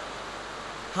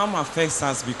 Harm affects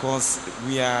us because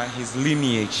we are his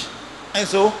lineage. And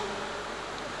so?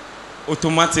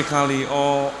 Automatically,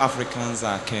 all Africans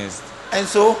are cursed. And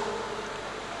so?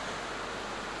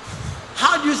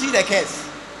 How do you see the curse?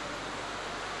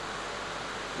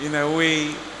 In a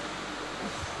way.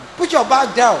 Put your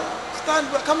back down. Stand.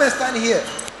 Come and stand here.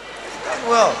 Stand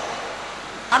well.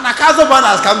 And Akazo man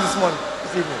has come this morning,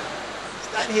 this evening.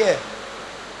 Stand here.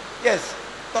 Yes.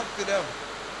 Talk to them.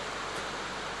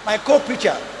 My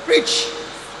co-preacher. Preach.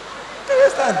 Can you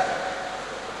stand?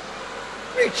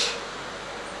 Preach.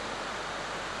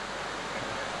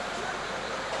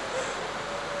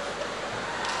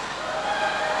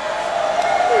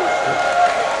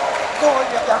 Go on.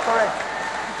 You're correct.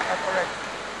 You're correct.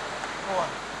 Go on.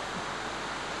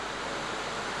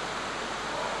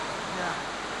 Yeah.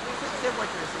 Say what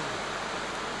you're saying.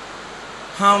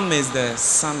 Ham is the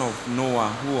son of Noah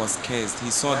who was cursed. He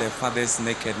saw the father's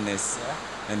nakedness,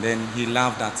 and then he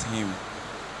laughed at him.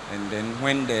 And then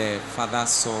when the father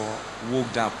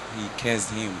woke up, he cursed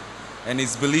him. And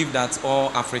it's believed that all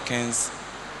Africans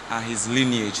are his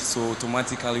lineage, so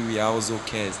automatically we are also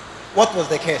cursed. What was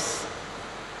the curse?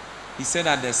 He said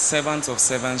that the servant of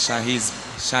servants shall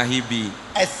he be.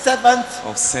 A servant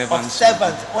of servants. Of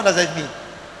servant. What does that mean?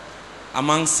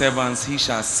 Among servants, he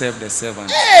shall serve the servant.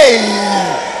 Hey!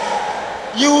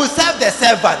 You will serve the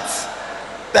servant.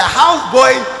 The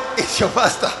houseboy is your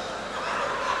master.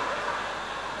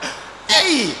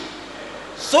 Hey!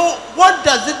 So, what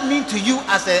does it mean to you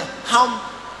as a harm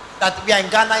that we are in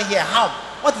Ghana here? Harm.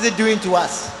 What is it doing to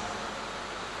us?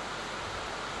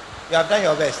 You have done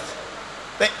your best.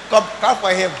 Clap for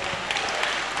him.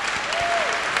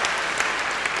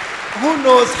 Who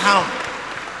knows harm?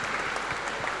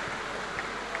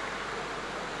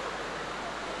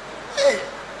 Hey,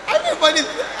 everybody.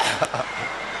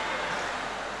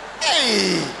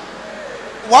 Hey,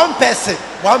 one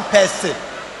person,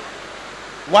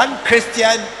 one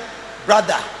Christian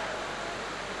brother.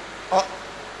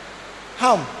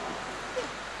 Harm.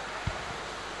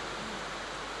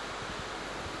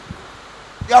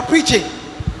 You are preaching.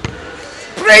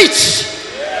 Preach.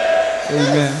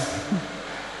 Amen.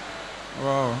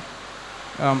 Wow.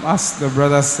 As the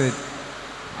brother said,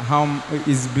 harm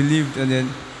is believed, and then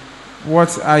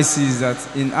what I see is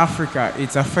that in Africa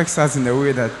it affects us in a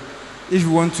way that if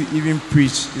you want to even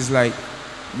preach, it's like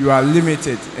you are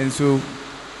limited. And so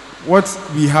what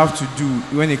we have to do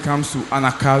when it comes to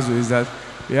Anakazo is that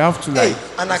we have to like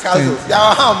Anakazo. They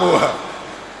are harm.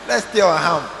 Let's stay on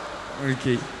harm.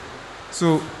 Okay.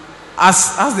 So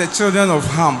as the children of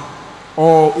Ham,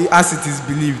 or as it is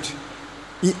believed,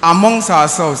 amongst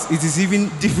ourselves, it is even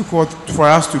difficult for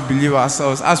us to believe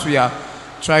ourselves as we are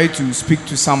trying to speak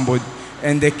to somebody.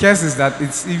 And the case is that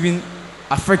it's even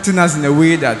affecting us in a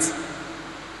way that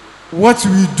what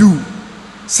we do,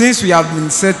 since we have been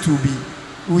said to be,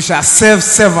 we shall serve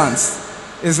servants.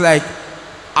 It's like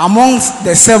amongst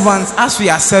the servants, as we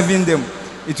are serving them,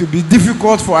 it will be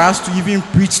difficult for us to even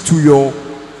preach to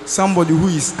somebody who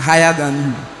is higher than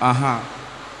you.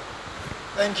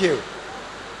 Thank you.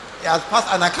 He has passed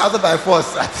Anakazo by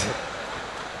force.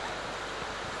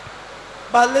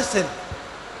 But listen,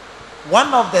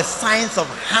 one of the signs of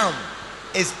harm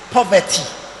is poverty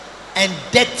and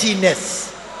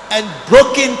dirtiness and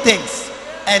broken things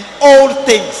and old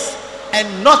things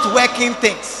and not working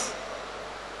things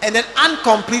and then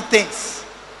incomplete things.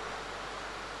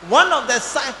 One of the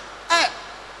signs,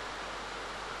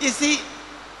 you see,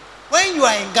 When you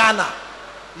are in Ghana,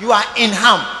 you are in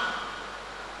Ham.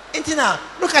 Intina,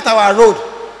 look at our road.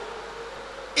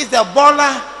 It's a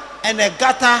bola and a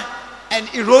gutter and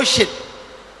erosion.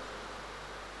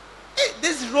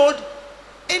 This road,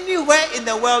 anywhere in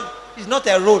the world, is not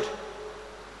a road,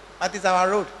 but it's our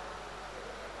road.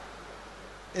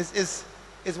 It's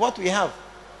what we have.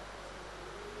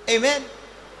 Amen.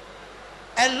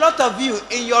 A lot of you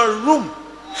in your room,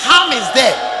 ham is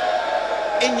there.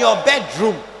 In your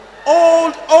bedroom,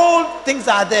 old things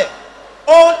are there.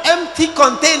 All empty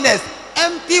containers,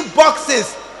 empty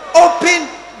boxes, open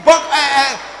box.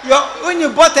 When you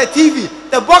bought a TV,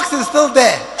 the box is still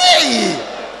there. Hey!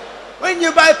 When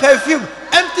you buy perfume,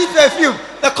 empty perfume,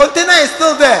 the container is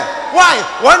still there. Why?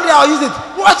 One day I'll use it.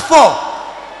 What for?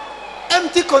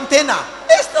 Empty container.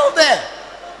 It's still there.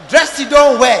 Dress you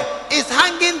don't wear is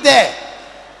hanging there.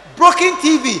 Broken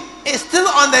TV is still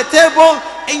on the table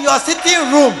in your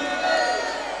sitting room.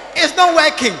 It's not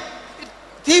working.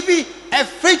 TV, a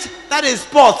fridge that is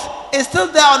spoiled, is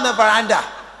still there on the veranda.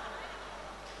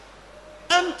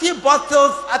 Empty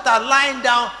bottles that are lying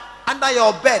down under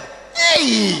your bed.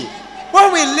 Hey!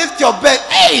 When we lift your bed,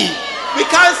 hey! We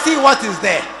can't see what is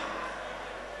there.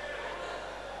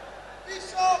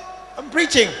 I'm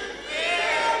preaching.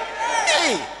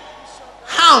 Hey!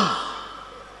 Ham.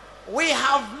 We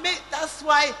have made, that's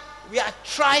why we are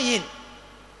trying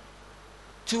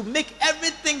to make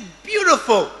everything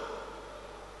beautiful.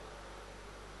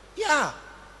 Yeah.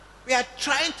 We are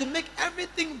trying to make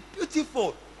everything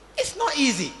beautiful. It's not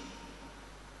easy.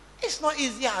 It's not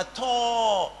easy at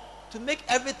all to make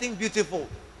everything beautiful,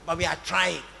 but we are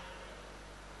trying.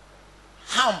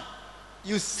 Ham.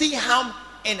 You see ham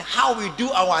in how we do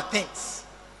our things.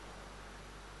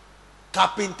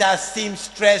 Carpenter,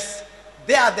 seamstress,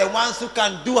 they are the ones who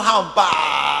can do ham.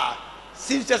 Bah!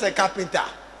 Seamstress and carpenter.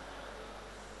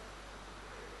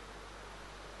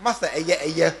 Master,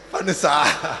 Fanusa.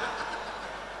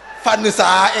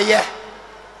 Fanusa,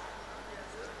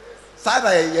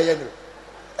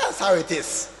 That's how it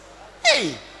is.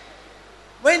 Hey!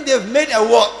 When they've made a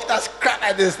wall, it has cracked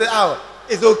like this. Oh,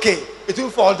 it's okay. It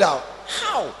will fall down.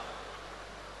 How?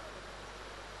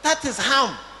 That is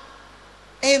ham.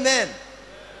 Amen.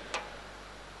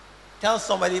 Tell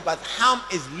somebody, but ham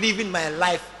is living my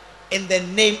life in the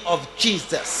name of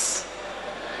Jesus.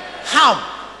 Ham,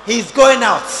 he's going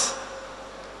out.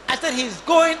 I said he's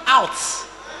going out.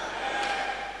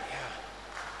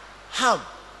 Ham.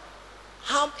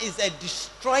 Ham is a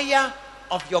destroyer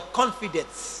of your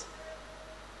confidence.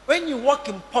 When you walk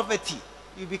in poverty,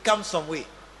 you become some way.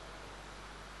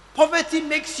 Poverty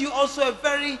makes you also a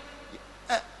very,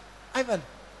 Ivan,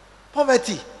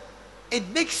 poverty, it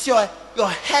makes your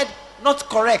head not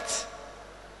correct.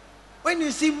 When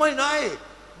you see money, hey,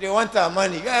 they want our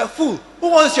money. You are a fool.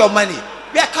 Who wants your money?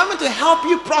 We are coming to help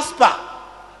you prosper.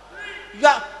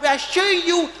 We are showing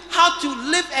you how to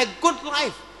live a good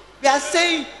life. We are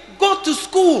saying, go to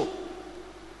school.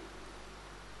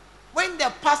 When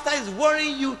the pastor is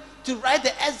worrying you to write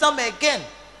the exam again,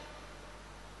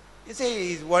 you say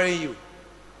he's worrying you.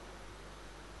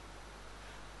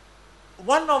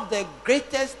 One of the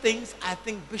greatest things I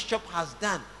think Bishop has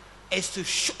done is to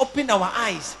open our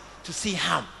eyes to see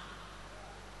ham.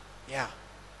 Yeah.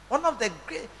 One of the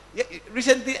great,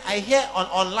 recently I hear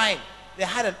online, they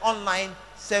had an online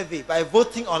survey by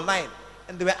voting online,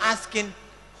 and they were asking,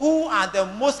 who are the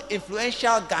most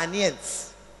influential Ghanaians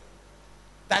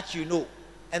that you know?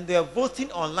 And they are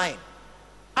voting online.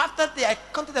 After they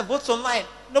counted the votes online,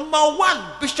 number one,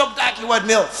 Bishop Dag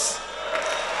Heward-Mills.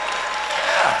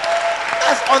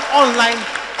 That's on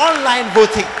online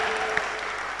voting.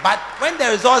 But when the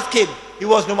results came, he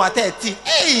was number 13.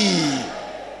 Hey!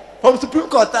 From Supreme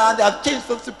Court, and they have changed.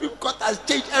 From Supreme Court has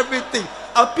changed everything.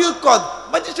 Appeal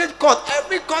Court, Magistrate Court,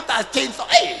 every court has changed. So,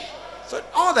 hey! So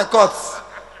all the courts.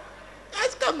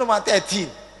 Let's come number 13.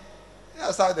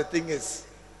 That's how the thing is.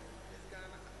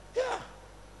 Yeah.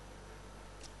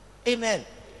 Amen.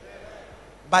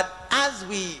 But as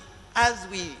we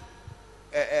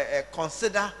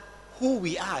consider who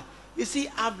we are, you see,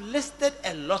 I've listed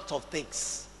a lot of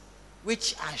things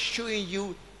which are showing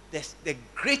you the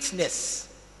greatness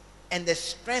and the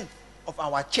strength of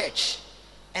our church,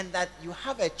 and that you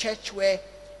have a church where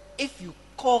if you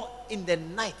call in the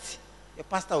night, your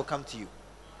pastor will come to you.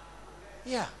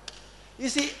 Yeah. You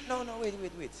see, no, wait.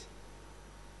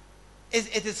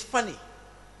 It is funny.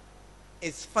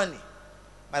 It's funny,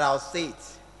 but I'll say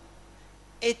it.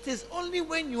 It is only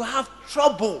when you have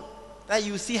trouble that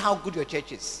you see how good your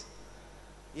church is.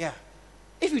 Yeah.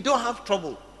 If you don't have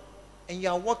trouble and you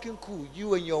are walking cool,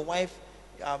 you and your wife,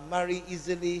 you are married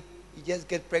easily, you just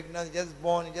get pregnant, you just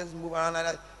born, you just move around like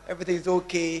that, everything is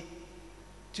okay.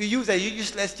 To use a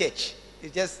useless church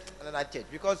is just another church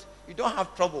because you don't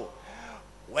have trouble.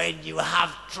 When you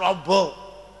have trouble,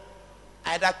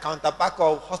 either counterpart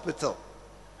or hospital,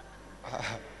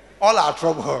 all our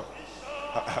trouble.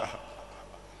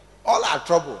 All our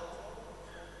trouble.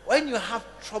 When you have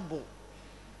trouble,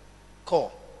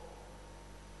 call.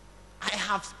 I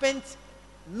have spent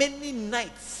many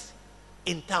nights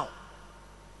in town.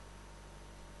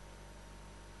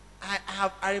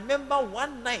 I remember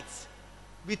one night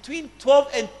between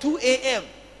 12 and 2 a.m.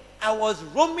 I was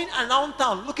roaming around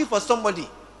town looking for somebody.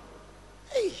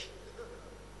 Hey,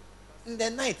 in the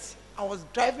night, I was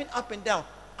driving up and down.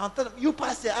 I told them, you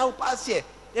pass here, I will pass here.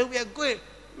 Then we are going,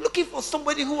 looking for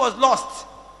somebody who was lost.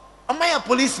 Am I a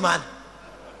policeman?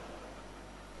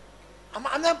 I'm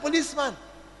not a policeman,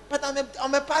 but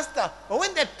I'm a pastor. But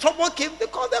when the trouble came, they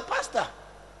called the pastor.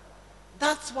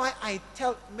 That's why I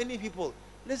tell many people,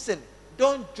 listen,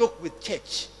 don't joke with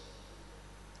church.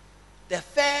 The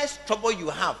first trouble you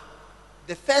have,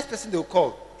 the first person they'll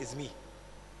call is me.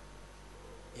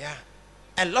 Yeah.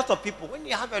 A lot of people, when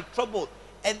you have a trouble,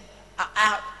 and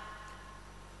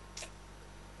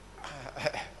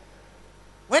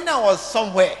when I was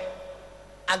somewhere,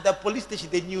 at the police station,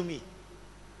 they knew me.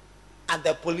 At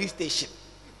the police station,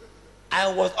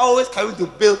 I was always coming to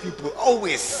bail people,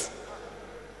 always.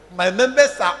 My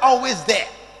members are always there.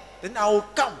 Then I will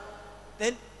come.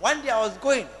 Then one day I was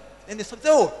going, and they said,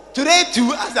 oh, today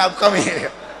too, as I'm coming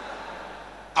here,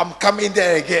 I'm coming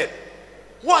there again.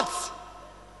 What?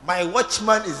 My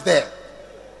watchman is there.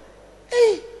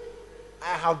 Hey,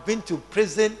 I have been to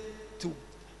prison to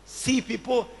see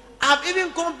people. I've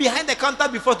even gone behind the counter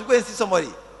before to go and see somebody.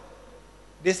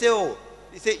 They say, oh,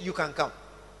 you can come.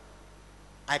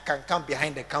 I can come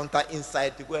behind the counter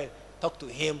inside to go and talk to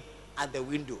him at the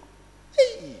window.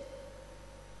 Hey.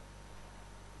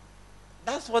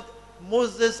 That's what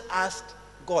Moses asked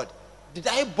God. Did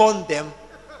I burn them?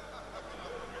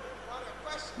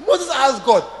 Moses asked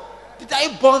God, did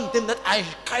I burn them that I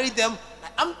carry them?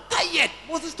 I'm tired.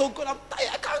 Moses told God, I'm tired.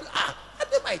 I can't.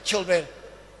 They're my children.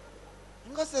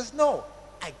 And God says, no,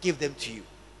 I give them to you.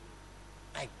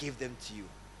 I give them to you.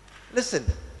 Listen,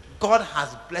 God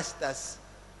has blessed us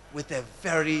with a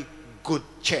very good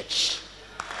church.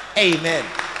 Amen.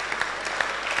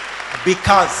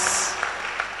 Because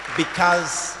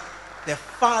the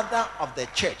father of the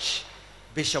church,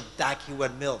 Bishop Dag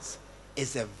Heward-Mills,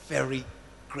 is a very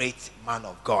great man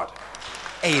of God.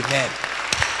 Amen.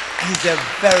 He's a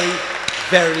very,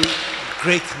 very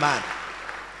great man.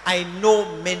 I've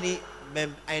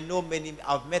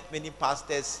met many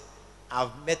pastors.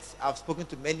 I've spoken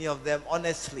to many of them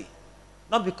honestly.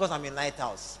 Not because I'm in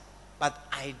Lighthouse, but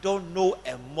I don't know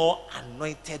a more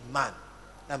anointed man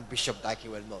than Bishop Dag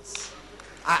Heward-Mills.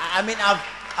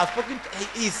 I've spoken to,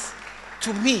 he is,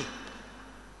 to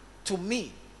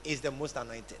me, is the most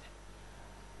anointed.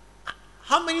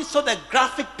 How many saw the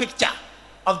graphic picture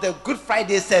of the Good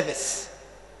Friday service?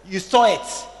 You saw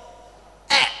it.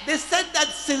 They said that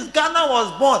since Ghana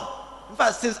was born, in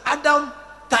fact, since Adam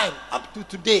time up to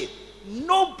today,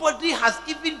 nobody has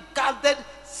even gathered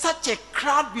such a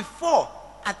crowd before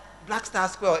at Black Star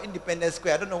Square or Independence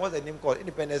Square. I don't know what's the name called,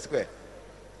 Independence Square.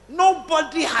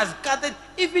 Nobody has gathered.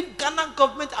 Even Ghana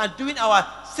government are doing our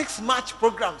 6 March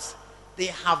programs. They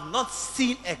have not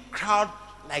seen a crowd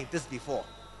like this before.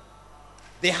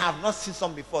 They have not seen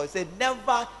some before. They said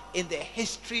never in the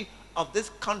history of this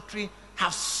country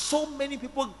have so many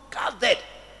people gathered.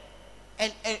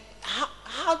 And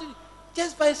how did,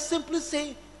 just by simply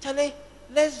saying, Charlie,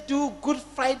 let's do Good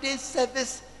Friday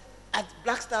service at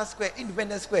Black Star Square,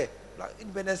 Independence Square.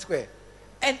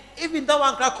 And even that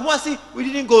one crowd, Kumasi, we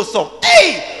didn't go some.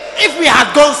 Hey! If we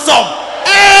had gone some,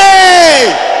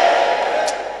 hey!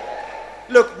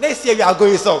 Look, next year we are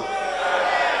going some.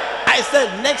 I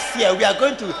said next year we are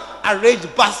going to arrange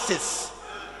buses,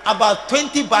 about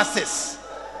 20 buses.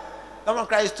 That one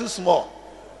crowd is too small.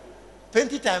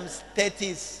 20 times 30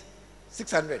 is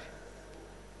 600.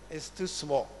 It's too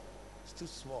small. It's too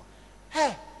small.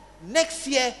 Hey, next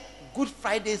year, Good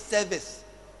Friday service.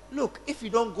 Look, if you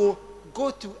don't go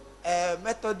to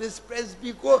Methodist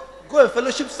Presby, go and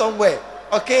fellowship somewhere,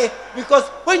 okay? Because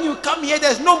when you come here,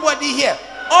 there's nobody here.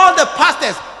 All the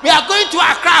pastors, we are going to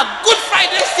Accra. Good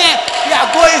Friday here, we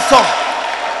are going some.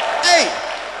 Hey,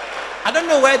 I don't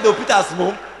know where they'll put us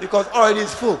home because already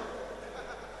it's full.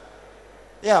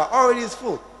 Yeah, already it's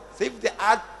full. So if they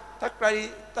add Takrady,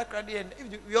 and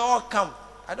if we all come,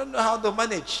 I don't know how to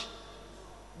manage.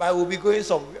 But we'll be going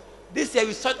some. This year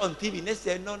we saw it on TV. Next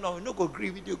year, no, we no go agree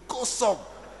with you. Go some.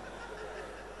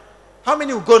 How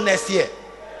many will go next year?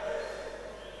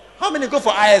 How many go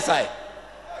for ISI?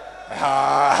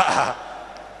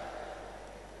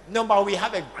 No, but we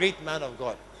have a great man of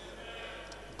God.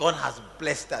 God has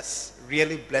blessed us,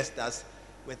 really blessed us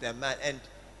with a man, and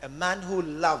a man who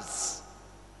loves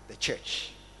the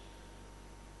church.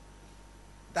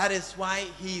 That is why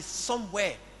he's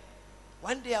somewhere.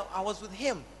 One day I was with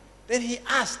him. Then he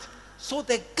asked, so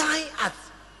the guy at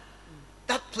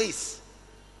that place,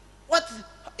 what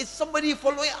is somebody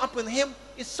following up on him?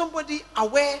 Is somebody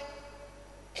aware?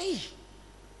 Hey,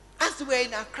 as we were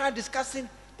in Accra discussing,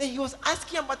 then he was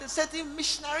asking about a certain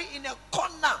missionary in a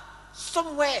corner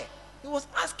somewhere. He was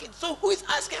asking, so who is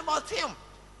asking about him?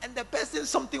 And the person,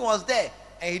 something was there,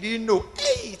 and he didn't know.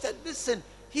 Hey, he said, listen,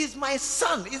 he's my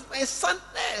son. He's my son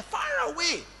there, far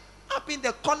away, up in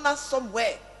the corner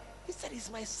somewhere. He said,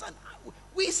 he's my son.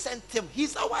 We sent him.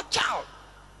 He's our child.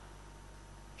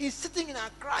 He's sitting in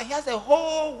Accra. He has a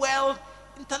whole world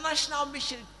international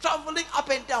mission, traveling up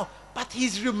and down. But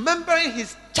he's remembering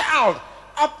his child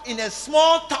up in a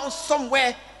small town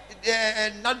somewhere,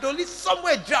 Nadoli,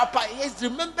 somewhere, Drapa. He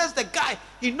remembers the guy.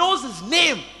 He knows his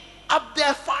name up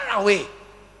there far away.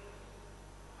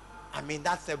 I mean,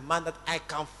 that's a man that I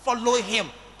can follow him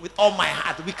with all my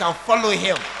heart. We can follow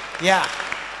him. Yeah.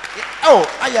 Oh,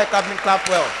 I clap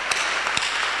well.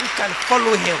 We can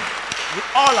follow him with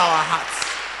all our hearts.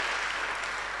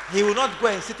 He will not go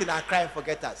and sit in our cry and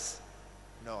forget us.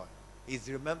 No. He's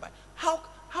remembered. How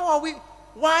are we?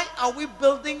 Why are we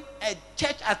building a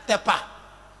church at Tepa?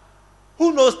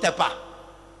 Who knows Tepa?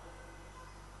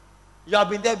 You have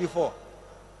been there before.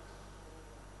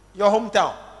 Your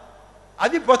hometown.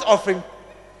 Have you brought offering?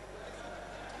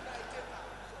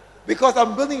 Because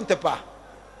I'm building in Tepa.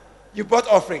 You brought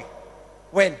offering.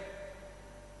 When?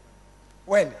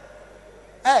 When?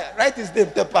 Hey, write his name,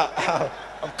 Tepa.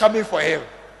 I'm coming for him.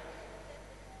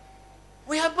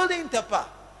 We are building in Tepa.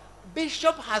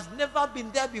 Bishop has never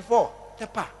been there before.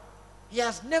 Tepa. He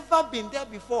has never been there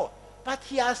before. But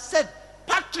he has said,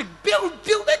 Patrick, build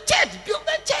a church, build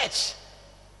a church.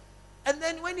 And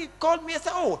then when he called me, I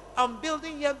said, oh, I'm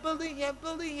building here.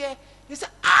 He said,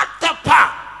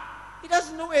 Tepa. He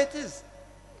doesn't know where it is.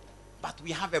 But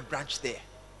we have a branch there.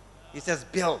 He says,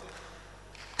 build.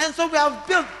 And so we have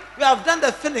built, we have done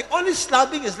the filling. Only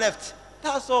slabbing is left.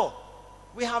 That's all.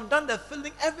 We have done the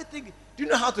filling, everything. Do you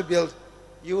know how to build?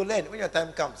 You will learn when your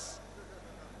time comes.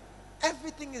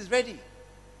 Everything is ready.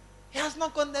 He has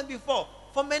not gone there before.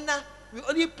 For Mena, we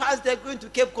only pass there going to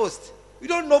Cape Coast. We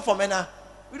don't know for Mena.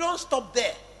 We don't stop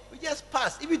there. We just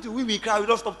pass. Even to Wiwi crowd, we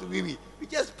don't stop to Wiwi. We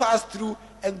just pass through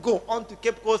and go on to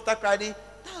Cape Coast, Takrady.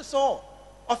 That's all.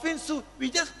 Offensu, we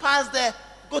just pass there,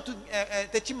 go to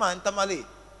Techima and Tamale.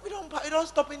 We don't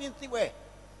stop anywhere.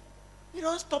 We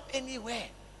don't stop anywhere.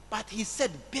 But he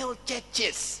said, build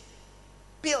churches.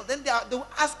 Build. Then they will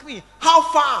ask me, how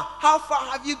far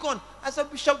have you gone? I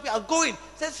said, Bishop, we are going. He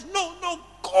says, no,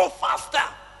 go faster.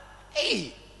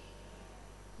 Hey,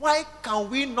 why can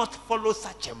we not follow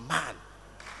such a man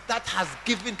that has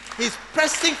given, he's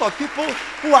pressing for people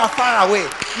who are far away.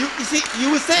 You see,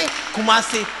 you will say,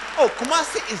 Kumasi. Oh,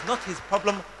 Kumasi is not his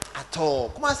problem at all.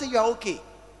 Kumasi, you are okay.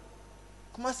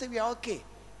 Kumasi, we are okay.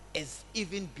 It's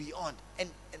even beyond. And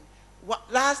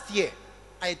last year,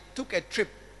 I took a trip.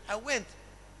 I went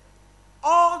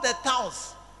all the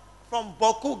towns from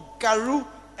Boku, Garu,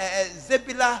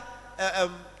 Zebila,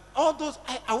 all those.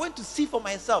 I went to see for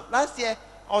myself. Last year,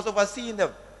 I was overseeing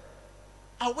them.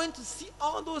 I went to see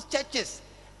all those churches.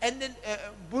 And then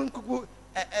Bunkuku,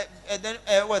 and then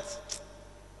what?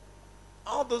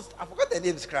 All those, I forgot the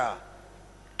names, crowd.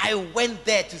 I went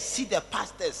there to see the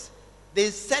pastors.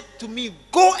 They said to me,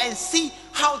 go and see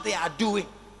how they are doing.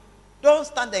 Don't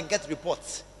stand and get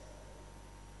reports.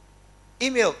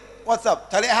 Email, WhatsApp,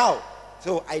 tell it how.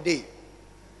 So I did.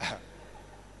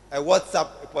 A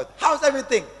WhatsApp report. How's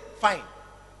everything? Fine.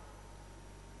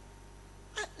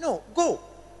 No, go.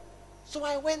 So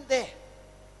I went there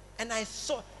and I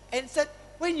saw and said,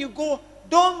 when you go,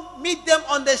 don't meet them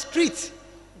on the street.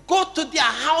 Go to their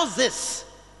houses.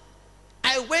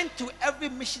 I went to every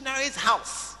missionary's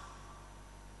house.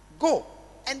 Go.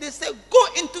 And they said, go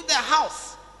into the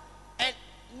house. And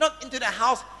not into the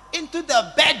house, into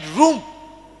the bedroom.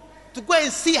 To go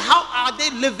and see how are they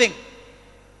living.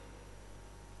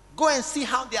 Go and see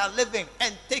how they are living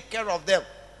and take care of them.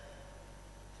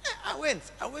 I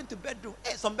went to bedroom.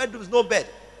 Hey, some bedrooms, no bed.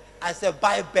 I said,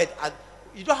 buy a bed.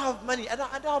 You don't have money. I don't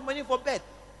have money for bed.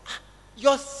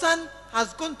 Your son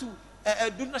has gone to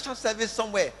do national service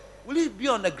somewhere. Will he be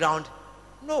on the ground?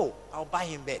 No, I'll buy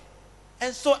him bed.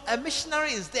 And so a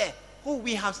missionary is there who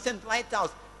we have sent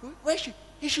Lighthouse.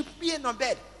 He should be in a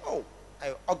bed. Oh,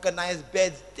 I organized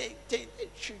beds.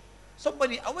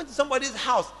 I went to somebody's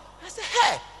house. I said,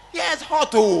 hey, Yeah, it's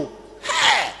hot too.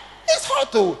 Hey, it's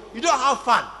hot too. You don't have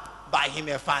fun. Buy him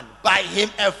a fan. Buy him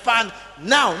a fan.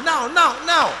 Now.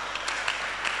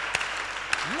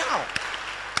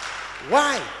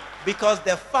 Why? Because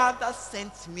the Father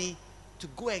sent me to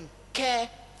go and care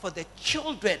for the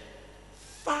children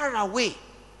far away,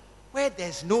 where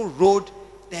there's no road,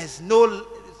 there's no,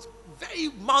 it's very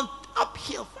mount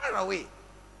uphill, far away.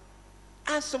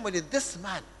 And somebody, this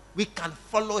man, we can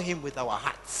follow him with our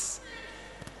hearts.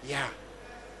 Yeah.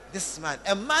 This man,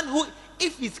 a man who,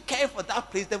 if he's caring for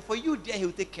that place, then for you there, he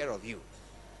will take care of you.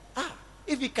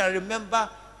 If he can remember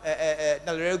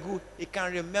Naleregu, he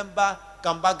can remember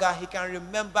Gambaga, he can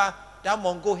remember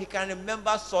Damongo, he can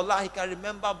remember Sola, he can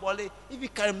remember Bole. If he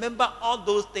can remember all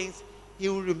those things, he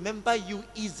will remember you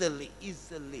easily.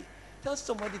 Tell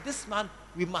somebody, this man,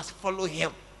 we must follow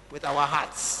him with our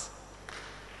hearts.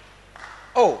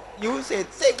 Oh, you will say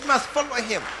we must follow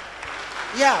him.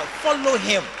 Yeah, follow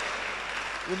him.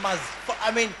 We must,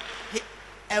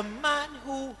 a man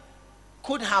who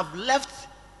could have left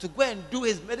to go and do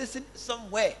his medicine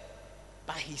somewhere,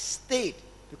 but he stayed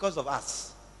because of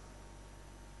us.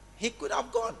 He could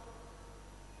have gone.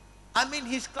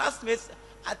 His classmates,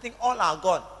 I think all are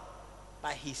gone,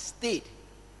 but he stayed.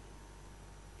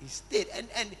 He stayed.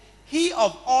 And he,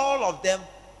 of all of them,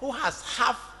 who has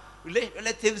half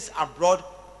relatives abroad,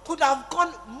 could have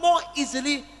gone more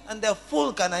easily than the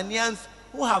full Ghanaians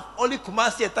who have only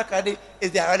Kumasi and Takade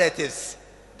as their relatives.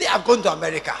 They have gone to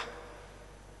America.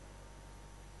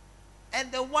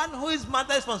 And the one whose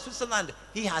mother is from Switzerland,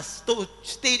 he has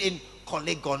stayed in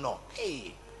Kolegono.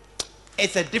 Hey,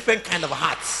 it's a different kind of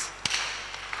heart.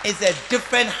 It's a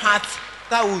different heart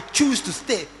that will choose to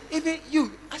stay. Even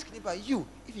you, ask neighbor, you,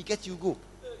 if you get, you go.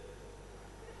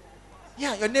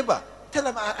 Yeah, your neighbor, tell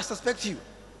him, I suspect you.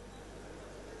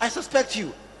 I suspect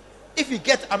you. If you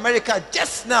get America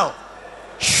just now,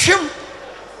 shim,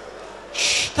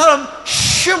 tell him,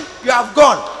 shim, you have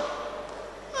gone.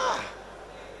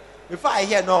 Before I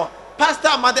hear, no, Pastor,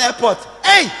 I'm at the airport.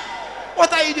 Hey,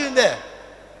 what are you doing there?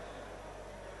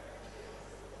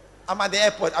 I'm at the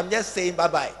airport. I'm just saying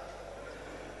bye-bye.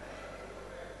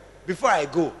 Before I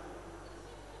go.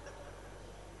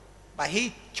 But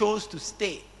he chose to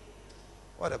stay.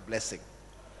 What a blessing.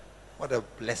 What a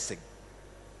blessing.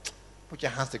 Put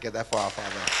your hands together for our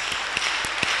Father.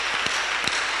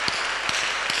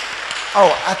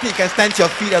 Oh, I think you can stand to your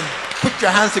feet and put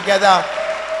your hands together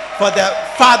for the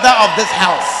Father of this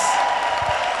house.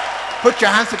 Put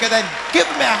your hands together and give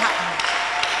me a hand.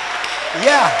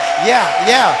 Yeah.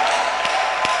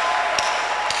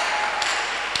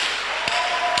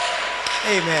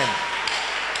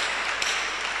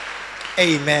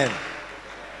 Amen.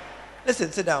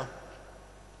 Listen, sit down.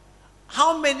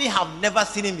 How many have never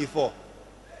seen him before?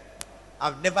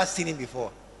 I've never seen him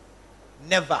before.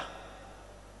 Never.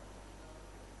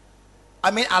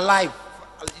 Alive.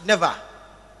 Never.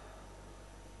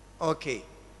 Okay.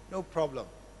 No problem.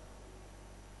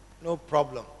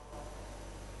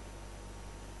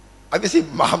 Have you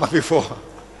seen Mama before?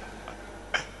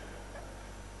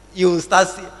 You will start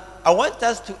seeing. I want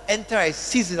us to enter a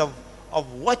season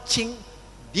of watching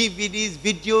DVDs,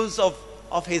 videos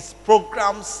of his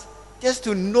programs, just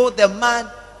to know the man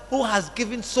who has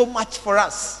given so much for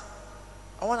us.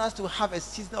 I want us to have a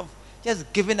season of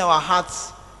just giving our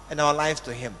hearts and our lives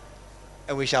to him,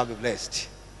 and we shall be blessed.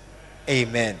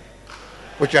 Amen.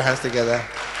 Put your hands together.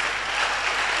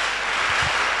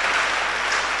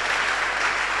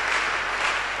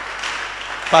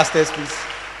 Pastors, please.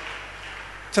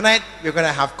 Tonight we're going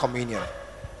to have communion.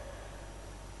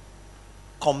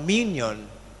 Communion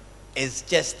is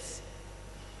just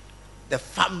the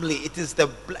family. It is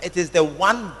the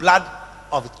one blood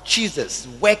of Jesus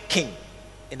working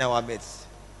in our midst.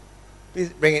 Please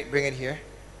bring it here.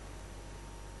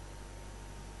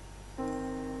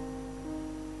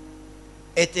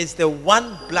 It is the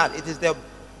one blood. It is the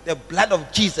blood of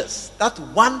Jesus. That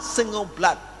one single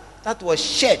blood that was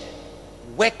shed,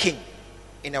 working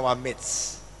in our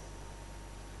midst.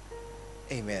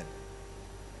 Amen.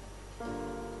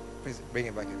 Please bring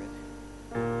it back a bit.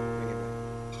 Bring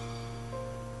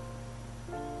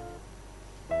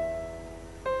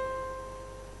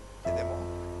it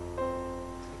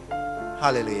back.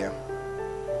 Hallelujah.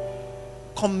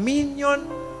 Communion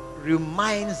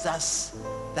reminds us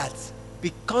that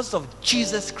because of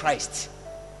Jesus Christ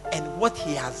and what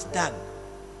he has done,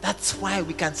 that's why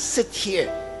we can sit here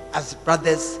as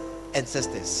brothers and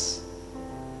sisters.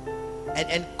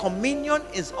 And communion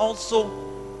is also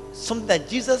something that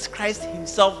Jesus Christ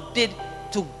himself did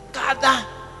to gather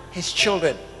his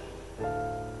children